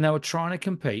everything, and they were trying to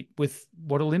compete with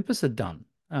what Olympus had done.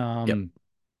 Yep. Um,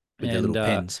 With their and little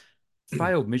pens.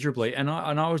 failed miserably. And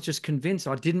I was just convinced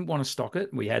I didn't want to stock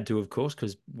it. We had to, of course,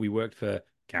 because we worked for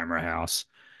Camera House.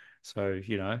 So,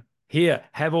 here,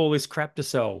 have all this crap to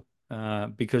sell.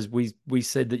 Because we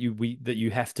said that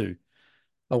you have to.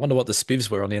 I wonder what the spivs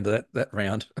were on the end of that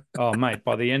round. Oh, mate,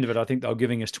 by the end of it, I think they were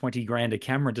giving us 20 grand a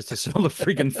camera just to sell the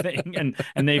frigging thing.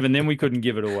 And even then we couldn't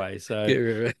give it away. So Get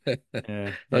rid of it.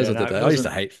 yeah, Those yeah, are the no, it days. I used to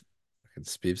wasn't. hate fucking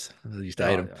spivs. I used to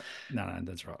hate Oh, them. no, no,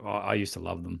 that's right. I used to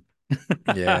love them.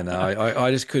 Yeah, no,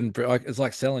 I just couldn't. It's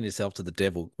like selling yourself to the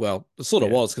devil. Well, it sort of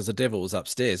Yeah. was because the devil was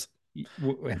upstairs.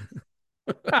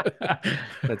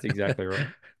 That's exactly right.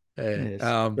 Yeah.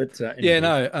 Yes. But Yeah, anywho,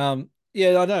 no.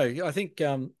 Yeah, I know. I think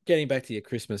getting back to your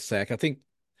Christmas sack, I think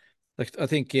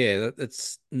yeah,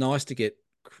 it's nice to get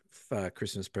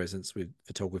Christmas presents with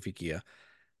photography gear.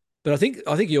 But I think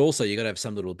you got to have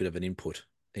some little bit of an input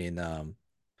in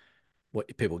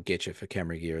what people get you for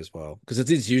camera gear as well, because it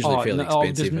is usually oh fairly no,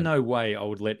 oh, there's expensive and no way I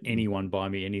would let mm, anyone buy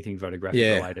me anything photographic yeah.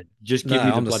 related. Just No, give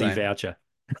me the I'm the bloody same. voucher.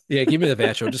 Yeah, give me the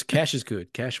voucher. Or just cash is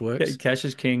good. Cash works. Cash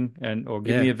is king, or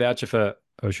give me Yeah. a voucher for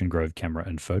Ocean Grove camera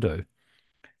and photo.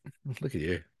 Look at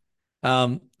you.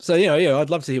 So yeah, I'd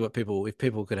love to hear what people if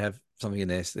people could have something in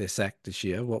their sack this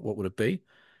year, what would it be?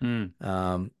 Mm.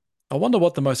 Um, I wonder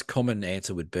what the most common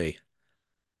answer would be.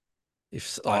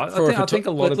 If Oh, like I for a think I photo, think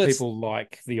a lot of let's people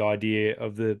like the idea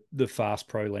of the fast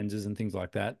pro lenses and things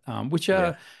like that, which yeah.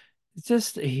 are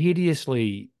just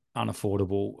hideously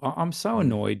unaffordable. I'm so Mm,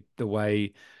 annoyed the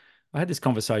way I had this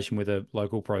conversation with a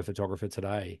local pro photographer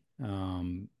today.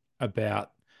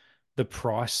 about the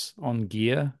price on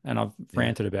gear, and I've Yeah.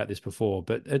 ranted about this before,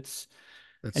 but That's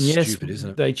and yes, stupid, isn't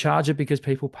it? they charge it because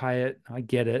people pay it. I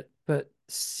get it, but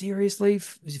seriously,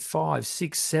 5,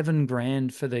 6, 7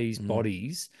 grand for these Mm.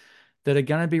 bodies that are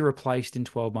going to be replaced in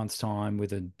 12 months' time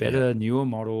with a Yeah. better, newer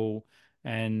model.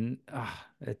 And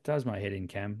it does my head in,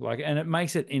 Cam. And it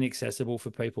makes it inaccessible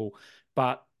for people.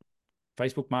 But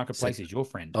Facebook Sec Marketplace is your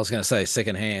friend. I was going to say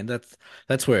secondhand.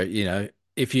 That's where,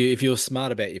 if you're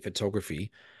smart about your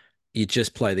photography, you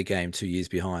just play the game 2 years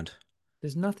behind.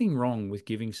 There's nothing wrong with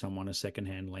giving someone a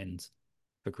secondhand lens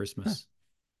for Huh. Christmas.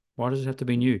 Why does it have to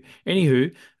be new?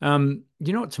 Anywho,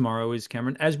 you know what tomorrow is,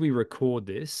 Cameron? As we record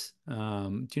this,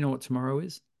 do you know what tomorrow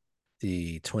is?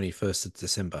 The 21st of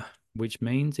December. Which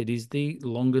means it is the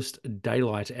longest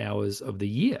daylight hours of the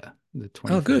year, the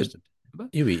Oh, 21st good. of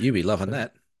December. You be loving So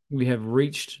that. we have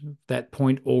reached that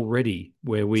point already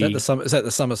where Is that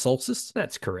the summer solstice?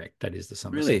 that's correct. That is the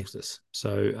summer Really? solstice.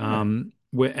 So Yeah.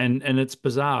 we're and it's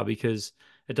bizarre because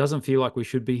it doesn't feel like we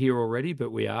should be here already,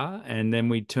 but we are. And then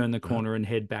we turn the Right. corner and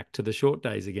head back to the short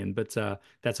days again. But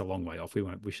that's a long way off. We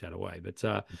won't wish that away. But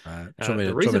the Do you want me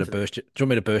reason to for that, burst you? Do you want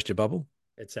me to burst your bubble?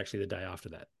 it's actually the day after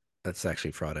that. That's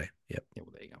actually Friday. Yep. Yeah,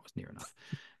 well, there you go. It's near enough.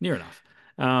 Near enough.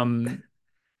 Um,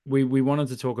 we wanted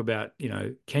to talk about,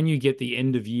 can you get the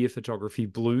end of year photography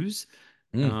blues?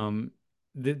 Mm. Um,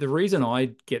 the reason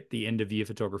I get the end of year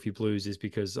photography blues is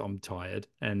because I'm tired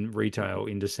and retail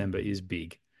in December is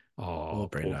big. Poor Oh,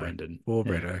 poor Brendo. Brendan. Poor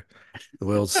Yeah, Brendo. The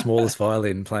world's smallest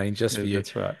violin playing just for you.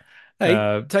 that's right. Hey,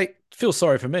 Uh, feel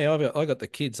sorry for me. I got the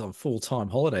kids on full-time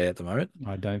holiday at the moment.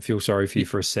 I don't feel sorry for you You,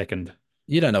 for a second.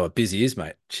 you don't know what busy is,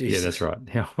 mate. Yeah, that's Jesus. right.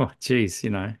 Yeah, oh, geez,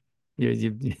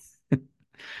 you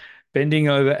bending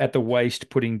over at the waist,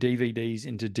 putting DVDs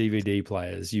into DVD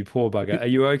players. You poor Who, bugger. Are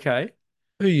you okay?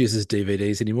 who uses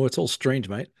DVDs anymore? It's all streamed,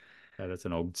 mate. That's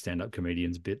an old stand-up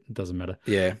comedian's bit. It doesn't matter.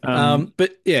 Yeah. Um,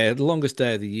 But yeah, the longest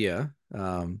day of the year.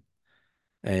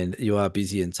 And you are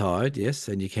busy and tired, yes,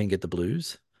 and you can get the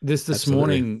blues. this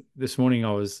Absolutely. morning,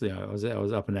 I was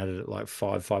up and at it at like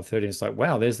 5:30. It's like,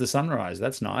 wow, there's the sunrise.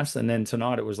 That's nice. And then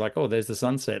tonight it was like, oh, there's the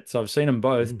sunset. So I've seen them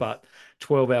both, Mm. but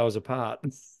 12 hours apart.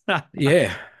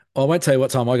 Yeah. I won't tell you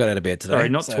what time I got out of bed Sorry, today.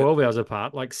 not So 12 hours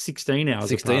apart, like 16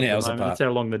 hours 16 apart at the hours moment. That's apart. how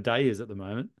long the day is at the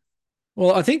moment.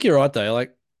 Well, I think you're right though.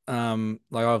 Like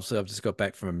obviously I've just got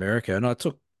back from America and I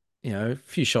took, a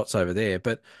few shots over there,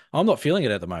 but I'm not feeling it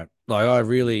at the moment. Like I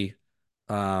really,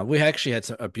 we actually had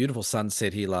a beautiful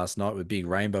sunset here last night with big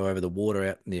rainbow over the water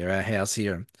out near our house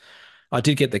here. And I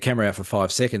did get the camera out for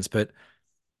 5 seconds, but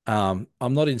I'm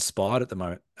not inspired at the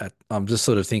moment. I'm just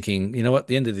sort of thinking, you know what,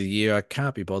 the end of the year, I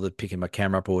can't be bothered picking my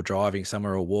camera up or driving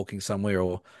somewhere or walking somewhere.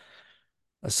 Or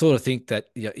I sort of think that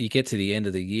you get to the end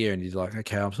of the year and you're like,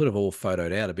 okay, I'm sort of all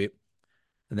photoed out a bit.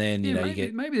 And then, Yeah, you maybe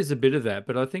get, maybe there's a bit of that,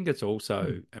 but I think it's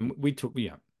hmm, also, and we've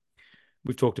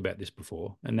talked about this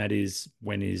before, and that is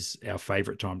when is our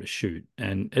favorite time to shoot.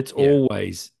 And it's yeah,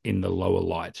 always in the lower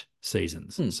light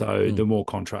seasons. hmm, So hmm, the more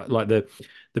contrast, like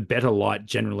the better light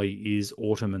generally is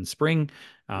autumn and spring.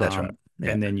 that's right.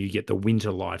 Yeah, And then you get the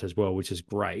winter light as well, which is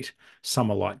great.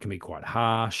 Summer light can be quite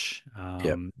harsh.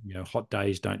 yeah, Hot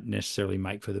days don't necessarily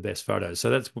make for the best photos.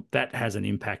 So that has an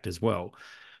impact as well.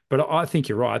 But I think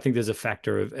you're right. I think there's a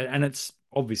factor of, and it's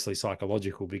obviously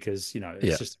psychological because, it's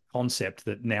yeah. just a concept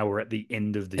that now we're at the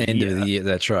end of the End of year. the year.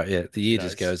 That's right. Yeah, the You year know,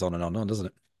 just goes on and on, doesn't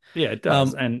it? yeah, it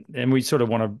does. Um, And we sort of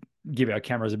want to give our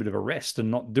cameras a bit of a rest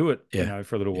and not do it, yeah,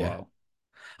 for a little yeah. while.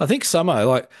 I think summer,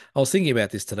 like I was thinking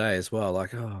about this today as well.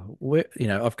 Like, oh, where,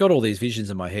 I've got all these visions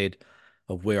in my head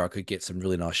of where I could get some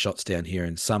really nice shots down here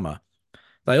in summer.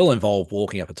 They all involve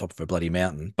walking up the top of a bloody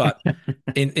mountain. But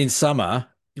in summer,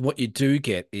 what you do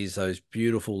get is those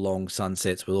beautiful long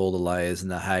sunsets with all the layers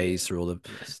and the haze through all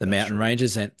Yes, the that's mountain true.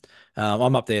 ranges. And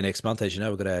I'm up there next month, as you know,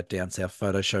 we've got our down south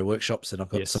photo show workshops, and I've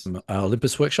got Yes. some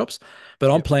Olympus workshops.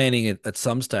 But I'm Yep. planning at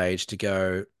some stage to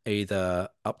go either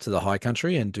up to the high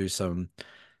country and do some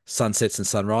sunsets and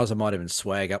sunrise. I might even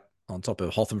swag up on top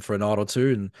of Hotham for a night or two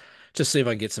and just see if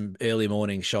I can get some early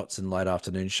morning shots and late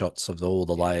afternoon shots of all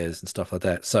the Yeah. layers and stuff like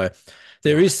that. So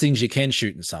there is Nice. things you can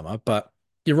shoot in summer, but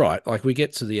you're right. Like we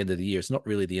get to the end of the year, it's not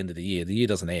really the end of the year. The year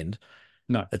doesn't end.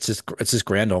 No. It's just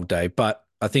Groundhog Day. But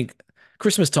I think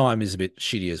Christmas time is a bit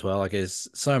shitty as well. Like there's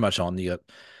so much on.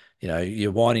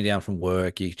 You're winding down from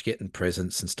work, you're getting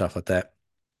presents and stuff like that.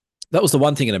 That was the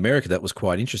one thing in America that was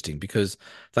quite interesting because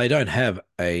they don't have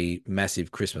a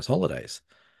massive Christmas holidays.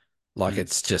 Like Mm,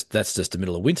 that's just the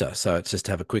middle of winter, so it's just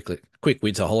have a quick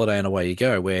winter holiday and away you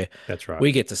go. Where that's right.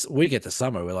 we get to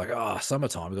summer, we're like, oh,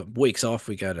 summertime. We've got weeks off.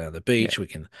 We go down to the Yeah. beach. We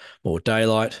can more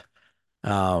daylight.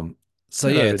 So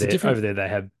And yeah, over it's a there, different. they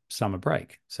have summer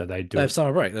break, so they They do have it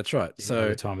summer break. That's right. any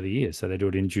other So time of the year. So they do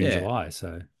it in June, yeah. July.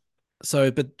 So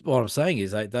So, but what I'm saying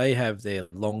is they have their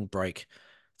long break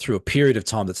through a period of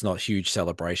time that's not huge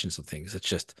celebrations and things. It's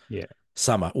just yeah,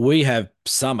 summer. We have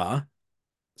summer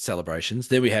celebrations.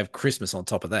 Then we have Christmas on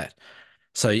top of that.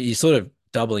 So you're sort of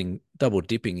double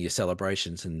dipping your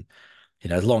celebrations and,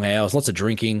 long hours, lots of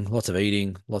drinking, lots of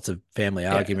eating, lots of family yeah,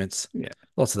 arguments, yeah,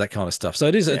 lots of that kind of stuff. So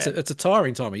it's yeah. a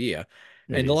tiring time of year.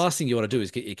 It And the is. last thing you want to do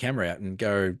is get your camera out and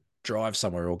go drive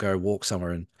somewhere or go walk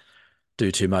somewhere and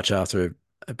do too much after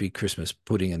a big Christmas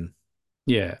pudding and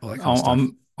Yeah, all that kind of stuff.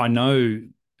 I know,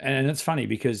 and it's funny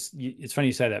because it's funny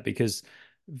you say that because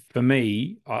for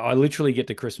me, I literally get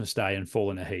to Christmas Day and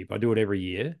fall in a heap. I do it every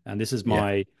year, and this is Yeah.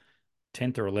 my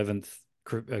 10th or 11th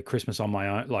Christmas on my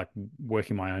own, like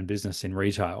working my own business in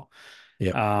retail.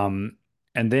 Yep. Um,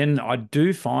 and then I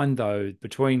do find though,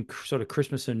 between sort of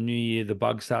Christmas and New Year, the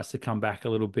bug starts to come back a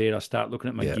little bit. I start looking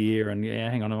at my Yeah. gear and yeah,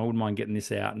 hang on, I wouldn't mind getting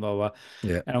this out and blah, blah, blah.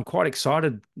 Yeah. And I'm quite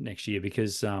excited next year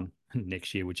because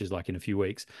next year, which is like in a few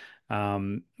weeks,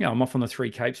 I'm off on the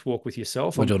Three Capes walk with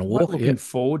yourself. We're I'm doing a quite walk. looking Yep.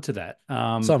 forward to that.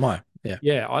 So am I. Yeah.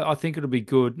 Yeah, I think it'll be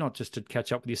good, not just to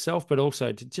catch up with yourself, but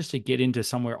also to just to get into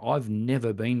somewhere I've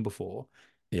never been before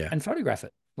Yeah. and photograph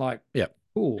it. Like, Yeah.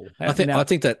 cool. I Now,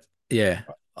 think that, yeah,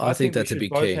 I I think think we that's a should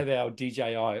big both key. have our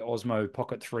DJI Osmo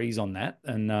Pocket Threes on that,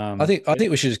 and I think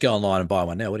we should just go online and buy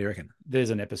one now. What do you reckon?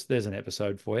 there's an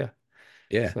episode for you.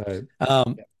 Yeah. So,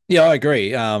 Um, yeah, yeah, I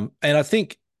agree. And I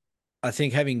think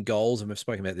having goals, and we've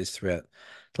spoken about this throughout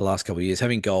the last couple of years,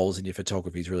 having goals in your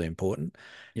photography is really important.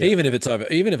 yeah, Even if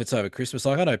it's over Christmas.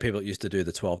 Like I know people that used to do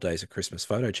the 12 days of Christmas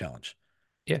photo challenge.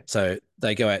 yeah, So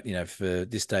they go out, for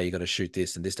this day you got to shoot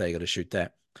this and this day you got to shoot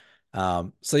that.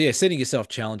 So yeah, setting yourself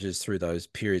challenges through those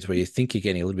periods where you think you're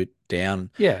getting a little bit down,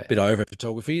 a yeah, bit over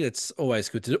photography, it's always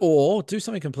good to do, or do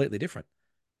something completely different.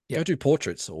 yeah, Go do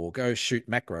portraits or go shoot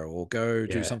macro or go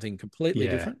do yeah, something completely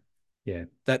yeah, different. yeah,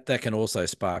 That can also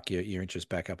spark your interest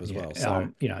back up as yeah. well.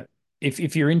 So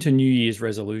If you're into New Year's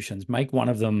resolutions, make one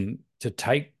of them to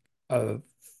uh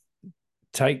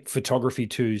take photography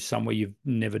to somewhere you've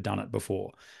never done it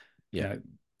before. You yeah, know,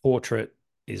 portrait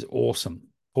is awesome.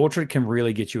 Portrait can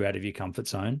really get you out of your comfort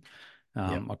zone.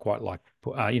 yeah, I quite like,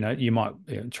 you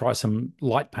might try some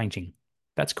light painting.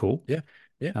 That's cool. yeah,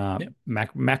 yeah, yeah,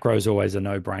 Macro is always a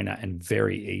no-brainer and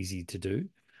very easy to do.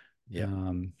 yeah,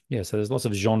 Yeah, so there's lots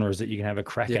of genres that you can have a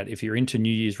crack yeah. at if you're into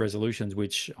New Year's resolutions,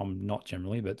 which I'm not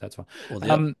generally, but that's fine.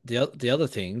 Well, Um, the other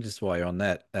thing, just while you're on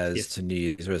that, as yes, to New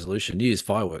Year's resolution, New Year's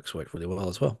fireworks work really well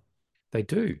as well. they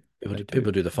do. They People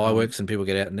do. do the fireworks and people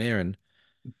get out in there, and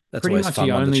that's Pretty always a much the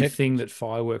fun one to only check. thing that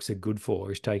fireworks are good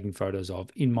for is taking photos of,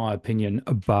 in my opinion,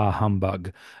 a bar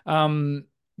humbug.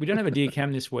 We don't have a deer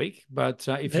cam this week, but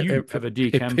if you have a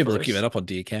deer cam People for have given us, up on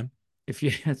deer cam. if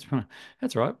you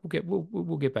that's right,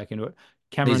 we'll get back into it.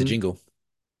 Needs a Cameron jingle.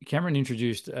 Cameron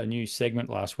introduced a new segment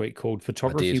last week called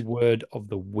I Photography did. Word of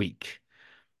the Week.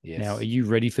 Now, are Yes. you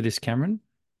ready for this, Cameron?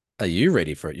 Are you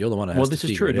ready for it? You're the one who Well, has to this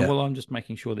is figure true. it No, out. well, I'm just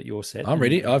making sure that you're set. I'm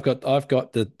ready. I've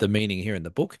got the meaning here in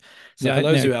the book. So for No,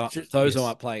 no, those who yes,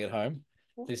 aren't playing at home,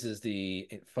 this is the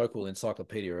Focal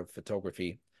Encyclopedia of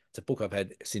Photography. It's a book I've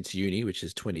had since uni, which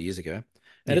is 20 years ago,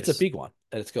 and it's a yes. big one.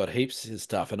 And it's got heaps of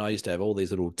stuff. And I used to have all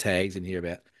these little tags in here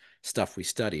about stuff we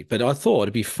studied. But I thought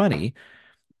it'd be funny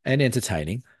and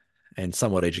entertaining and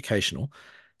somewhat educational.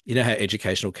 You know how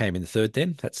educational came in the third.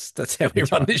 Then that's how we That's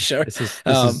run right. this show. This is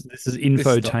This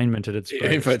is not infotainment at its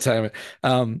greatest. infotainment.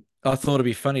 I thought it'd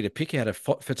be funny to pick out a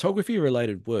photography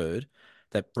related word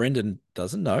that Brendan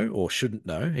doesn't know or shouldn't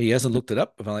know. He hasn't looked it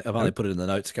up. I've only Nope, put it in the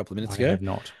notes a couple of minutes I ago. have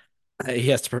not. He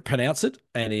has to pronounce it,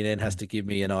 and he then has to give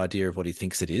me an idea of what he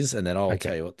thinks it is, and then I'll Okay.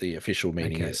 tell you what the official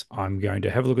meaning Okay. is. I'm going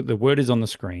to have a look at the word is on the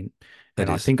screen, That and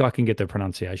I is, think I can get the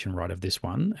pronunciation right of this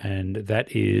one, and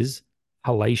that is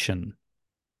halation.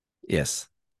 yes,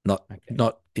 Okay.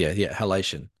 yeah,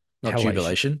 halation, not Halation.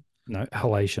 jubilation. No,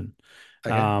 halation.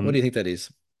 Okay, what do Um, you think that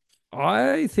is?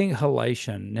 I think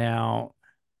halation. Now,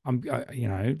 I'm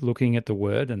looking at the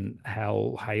word and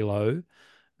halo,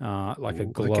 like a Ooh,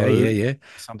 okay, glow, yeah, yeah,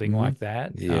 something hmm like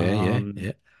that. yeah, yeah,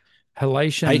 yeah.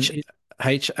 Halation H is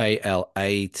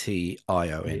Halatation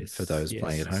for yes, those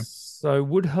playing yes. at home. So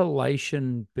would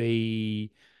halation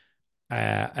be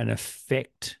an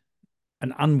effect,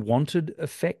 an unwanted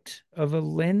effect of a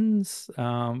lens,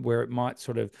 where it might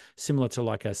sort of similar to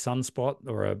like a sunspot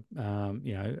or a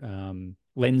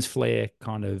lens flare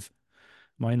kind of.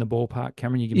 Am I in the ballpark,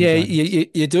 Cameron? You give me Yeah, going.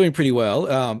 you're doing pretty well.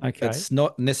 Okay. It's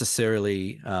not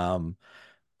necessarily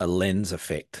a lens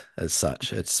effect as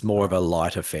such. Okay. It's more All of a right.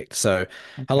 light effect. So,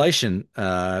 Okay. halation,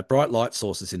 bright light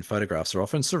sources in photographs are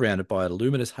often surrounded by a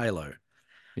luminous halo.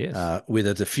 Yes. with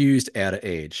a diffused outer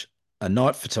edge. A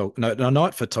night photo no, a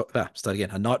night photo start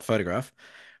again. A night photograph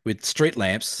with street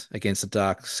lamps against a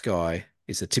dark sky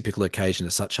is a typical occasion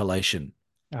of such halation.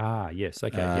 Ah, yes.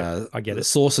 Okay. Yep. I get it.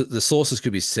 The sources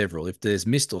could be several. If there's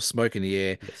mist or smoke in the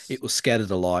air, it Yes. will scatter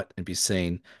the light and be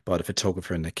seen by the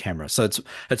photographer and the camera. So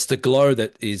it's the glow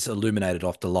that is illuminated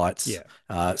off the lights,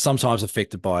 Yeah. sometimes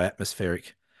affected by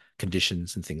atmospheric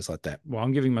conditions and things like that. Well,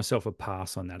 I'm giving myself a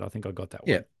pass on that. I think I got that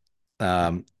Yeah.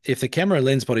 one. Yeah. If the camera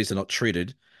lens bodies are not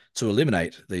treated to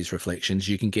eliminate these reflections,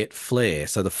 you can get flare.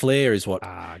 So the flare is what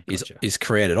Ah, is gotcha. is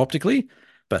created optically,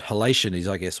 but halation is,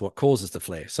 I guess, what causes the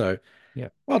flare. So Yeah.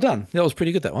 well done. That was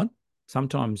pretty good, that one.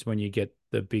 Sometimes when you get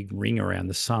the big ring around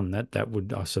the sun, that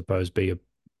would, I suppose, be a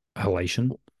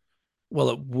halation. Well,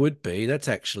 it would be. That's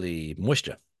actually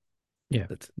moisture. Yeah,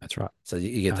 That's, that's right. so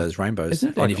you get Uh, those rainbows. isn't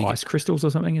it And like if you get, ice crystals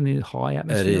or something in the high it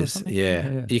atmosphere or is, something? yeah.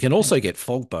 Yeah, You can yeah. also get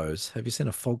fog bows. Have you seen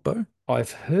a fog bow?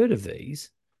 I've heard of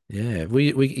these. Yeah,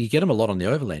 we you get them a lot on the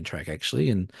overland track actually,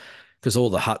 and because all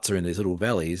the huts are in these little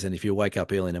valleys, and if you wake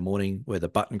up early in the morning where the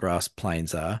button grass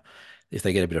plains are, if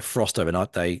they get a bit of frost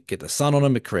overnight, they get the sun on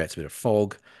them, it creates a bit of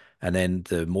fog, and then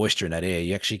the moisture in that air,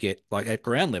 you actually get like at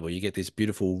ground level, you get this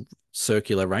beautiful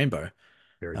circular rainbow,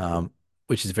 Very cool. um,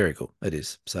 which is very cool. It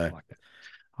is. I So like that.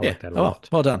 I yeah. like that a Oh, lot.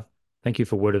 well done. Thank you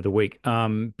for word of the week.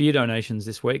 Beer donations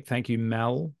this week. Thank you,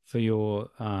 Mel, for your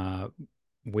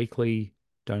weekly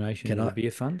donation Can to the I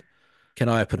beer fund. can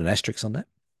I put an asterisk on that?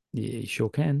 Yeah, you sure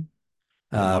can.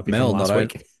 Well, it might be from Mel not last only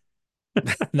week.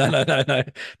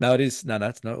 no, it is no,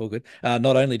 it's not all good.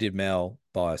 Not only did Mel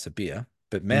buy us a beer,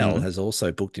 but Mel Mhm. has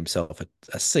also booked himself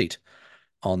a seat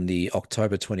on the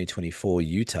October 2024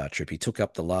 Utah trip. He took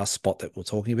up the last spot that we're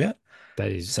talking about.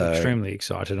 That is So extremely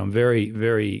excited. I'm very,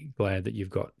 very glad that you've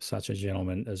got such a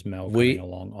gentleman as Mel coming we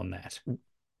along on that.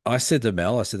 I said to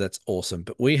Mel, I said, that's awesome.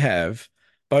 But we have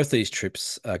both these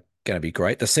trips are going to be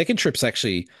great. The second trip's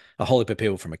actually a whole heap of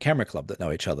people from a camera club that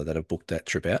know each other that have booked that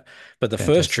trip out. But the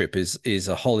first Fantastic. trip is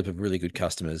a whole heap of really good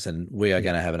customers, and we are Yeah,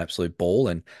 going to have an absolute ball.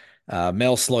 And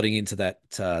Mel slotting into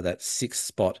that sixth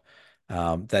spot,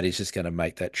 that is just going to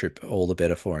make that trip all the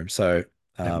better for him. So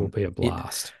that will um, be a you,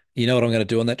 blast. you know what I'm going to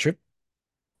do on that trip?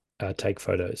 Take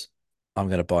photos. I'm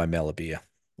going to buy Mel a beer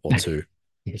or two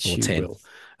Yes, or you 10. will.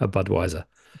 A Budweiser.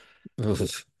 Ugh.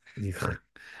 Ugh.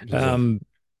 Um,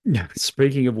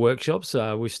 speaking of workshops,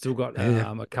 we've still got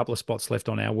Yeah. a couple of spots left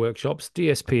on our workshops.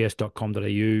 dsps.com.au.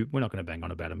 We're not going to bang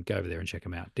on about them. Go over there and check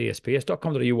them out.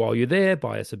 dsps.com.au. While you're there,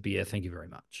 buy us a beer. Thank you very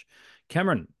much.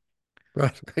 Cameron,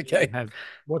 Right. Okay. have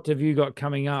what have you got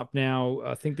coming up now?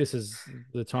 I think this is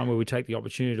the time where we take the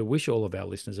opportunity to wish all of our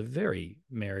listeners a very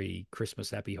Merry Christmas,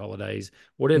 Happy Holidays,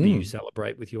 whatever you Mm.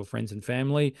 celebrate with your friends and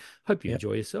family. Hope you Yeah.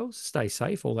 enjoy yourselves. Stay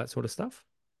safe, all that sort of stuff.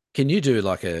 Can you do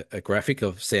like a graphic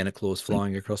of Santa Claus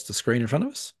flying across the screen in front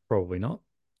of us? Probably not.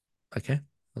 Okay.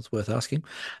 That's worth asking.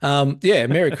 Yeah,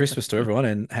 Merry Christmas to everyone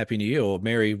and Happy New Year or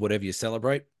Merry whatever you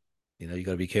celebrate. You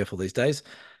got to be careful these days.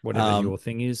 Whatever Um, your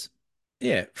thing is.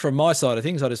 yeah, from my side of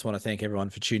things, I just want to thank everyone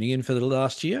for tuning in for the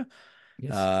last year.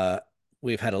 Yes. Uh,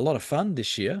 we've had a lot of fun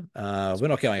this year. We're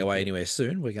not going We away did. anywhere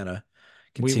soon. We're going to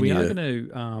We continue are to going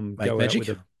to make go out magic. with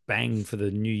a bang for the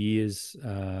New Year's.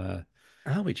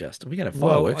 Are we just? Are we going to have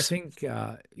Well, I fireworks? think,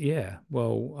 yeah.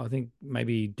 Well, I think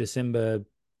maybe December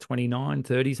 29,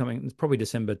 30, something. It's probably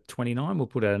December 29. We'll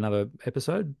put out another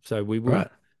episode. So Right.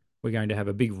 we're going to have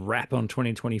a big wrap on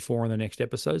 2024 in the next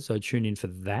episode. So tune in for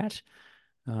that.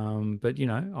 But,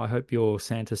 I hope your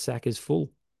Santa sack is full.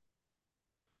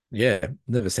 Yeah,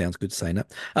 never sounds good saying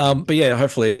that. But yeah,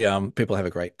 hopefully people have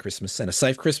a great Christmas and a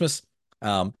safe Christmas.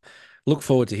 Um, look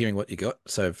forward to hearing what you got.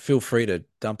 So feel free to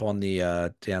dump on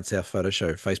the Down South Photo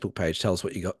Show Facebook page. Tell us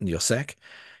what you got in your sack.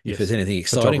 If there's Yes. anything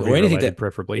exciting Photography or anything related, that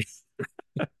preferably.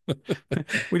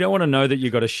 We don't want to know that you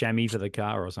got a chamois for the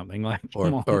car or something. Like,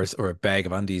 come on. or a bag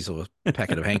of undies or a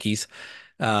packet of hankies.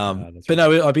 That's But right.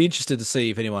 no, I'd be interested to see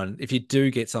if you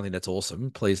do get something that's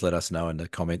awesome, please let us know in the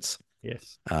comments.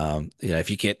 Yes. If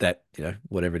you get that,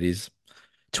 whatever it is,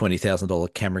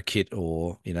 $20,000 camera kit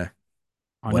or, I know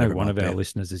whatever it one might of our be.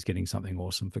 listeners is getting something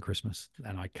awesome for Christmas,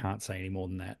 and I can't say any more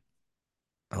than that.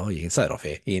 Oh, you can say it off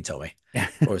here. You can tell me.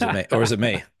 Or is it me? Or is it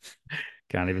me?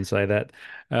 Can't even say that.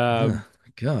 Um,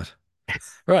 Oh, God.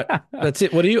 Right. That's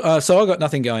it. What do you so I got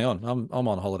nothing going on. I'm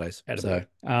on holidays. So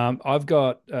Attaboy. I've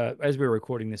got, as we're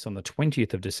recording this on the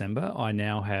 20th of December, I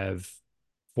now have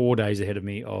 4 days ahead of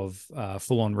me of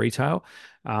full-on retail.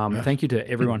 right. Thank you to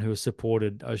everyone who has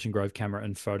supported Ocean Grove Camera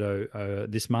and Photo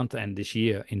this month and this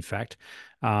year, in fact.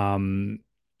 Um,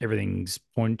 everything's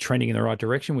trending in the right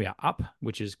direction. We are up,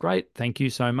 which is great. Thank you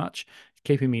so much.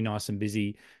 Keeping me nice and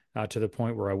busy. to the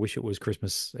point where I wish it was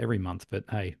Christmas every month. But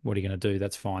hey, what are you going to do?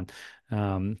 That's fine.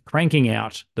 Cranking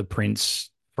out the prints,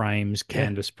 frames, Yeah.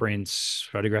 canvas prints,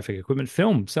 photographic equipment,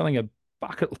 film, selling a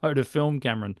bucket load of film,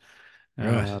 Cameron,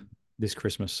 Right. uh, this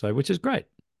Christmas. So, which is great.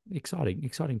 Exciting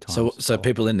So, times. so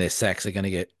people in their sacks are going to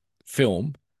get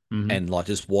film Mhm. and like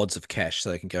just wads of cash so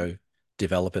they can go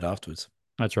develop it afterwards.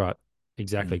 That's right.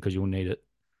 Exactly, Mm. because you'll need it.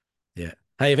 Yeah.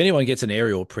 Hey, if anyone gets an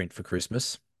aerial print for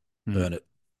Christmas, Mm, burn it.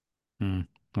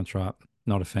 that's right.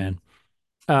 Not a Mm. fan.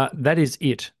 That is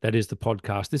it. That is the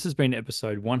podcast. This has been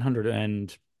episode 100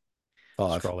 and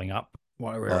Five. scrolling up.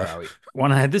 Where Five. are we?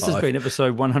 This has Five. been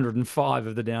episode 105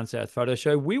 of the Down South Photo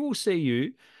Show. We will see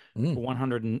you Mm.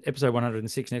 for episode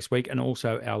 106 next week, and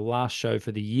also our last show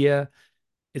for the year.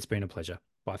 It's been a pleasure.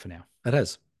 Bye for now. It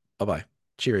has. Bye-bye.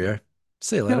 Cheerio.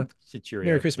 See you Yep. later. Merry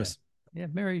Cheerio. Yeah. Christmas. Yeah.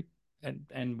 Merry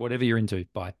and whatever you're into.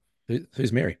 Bye.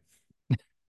 Who's Mary?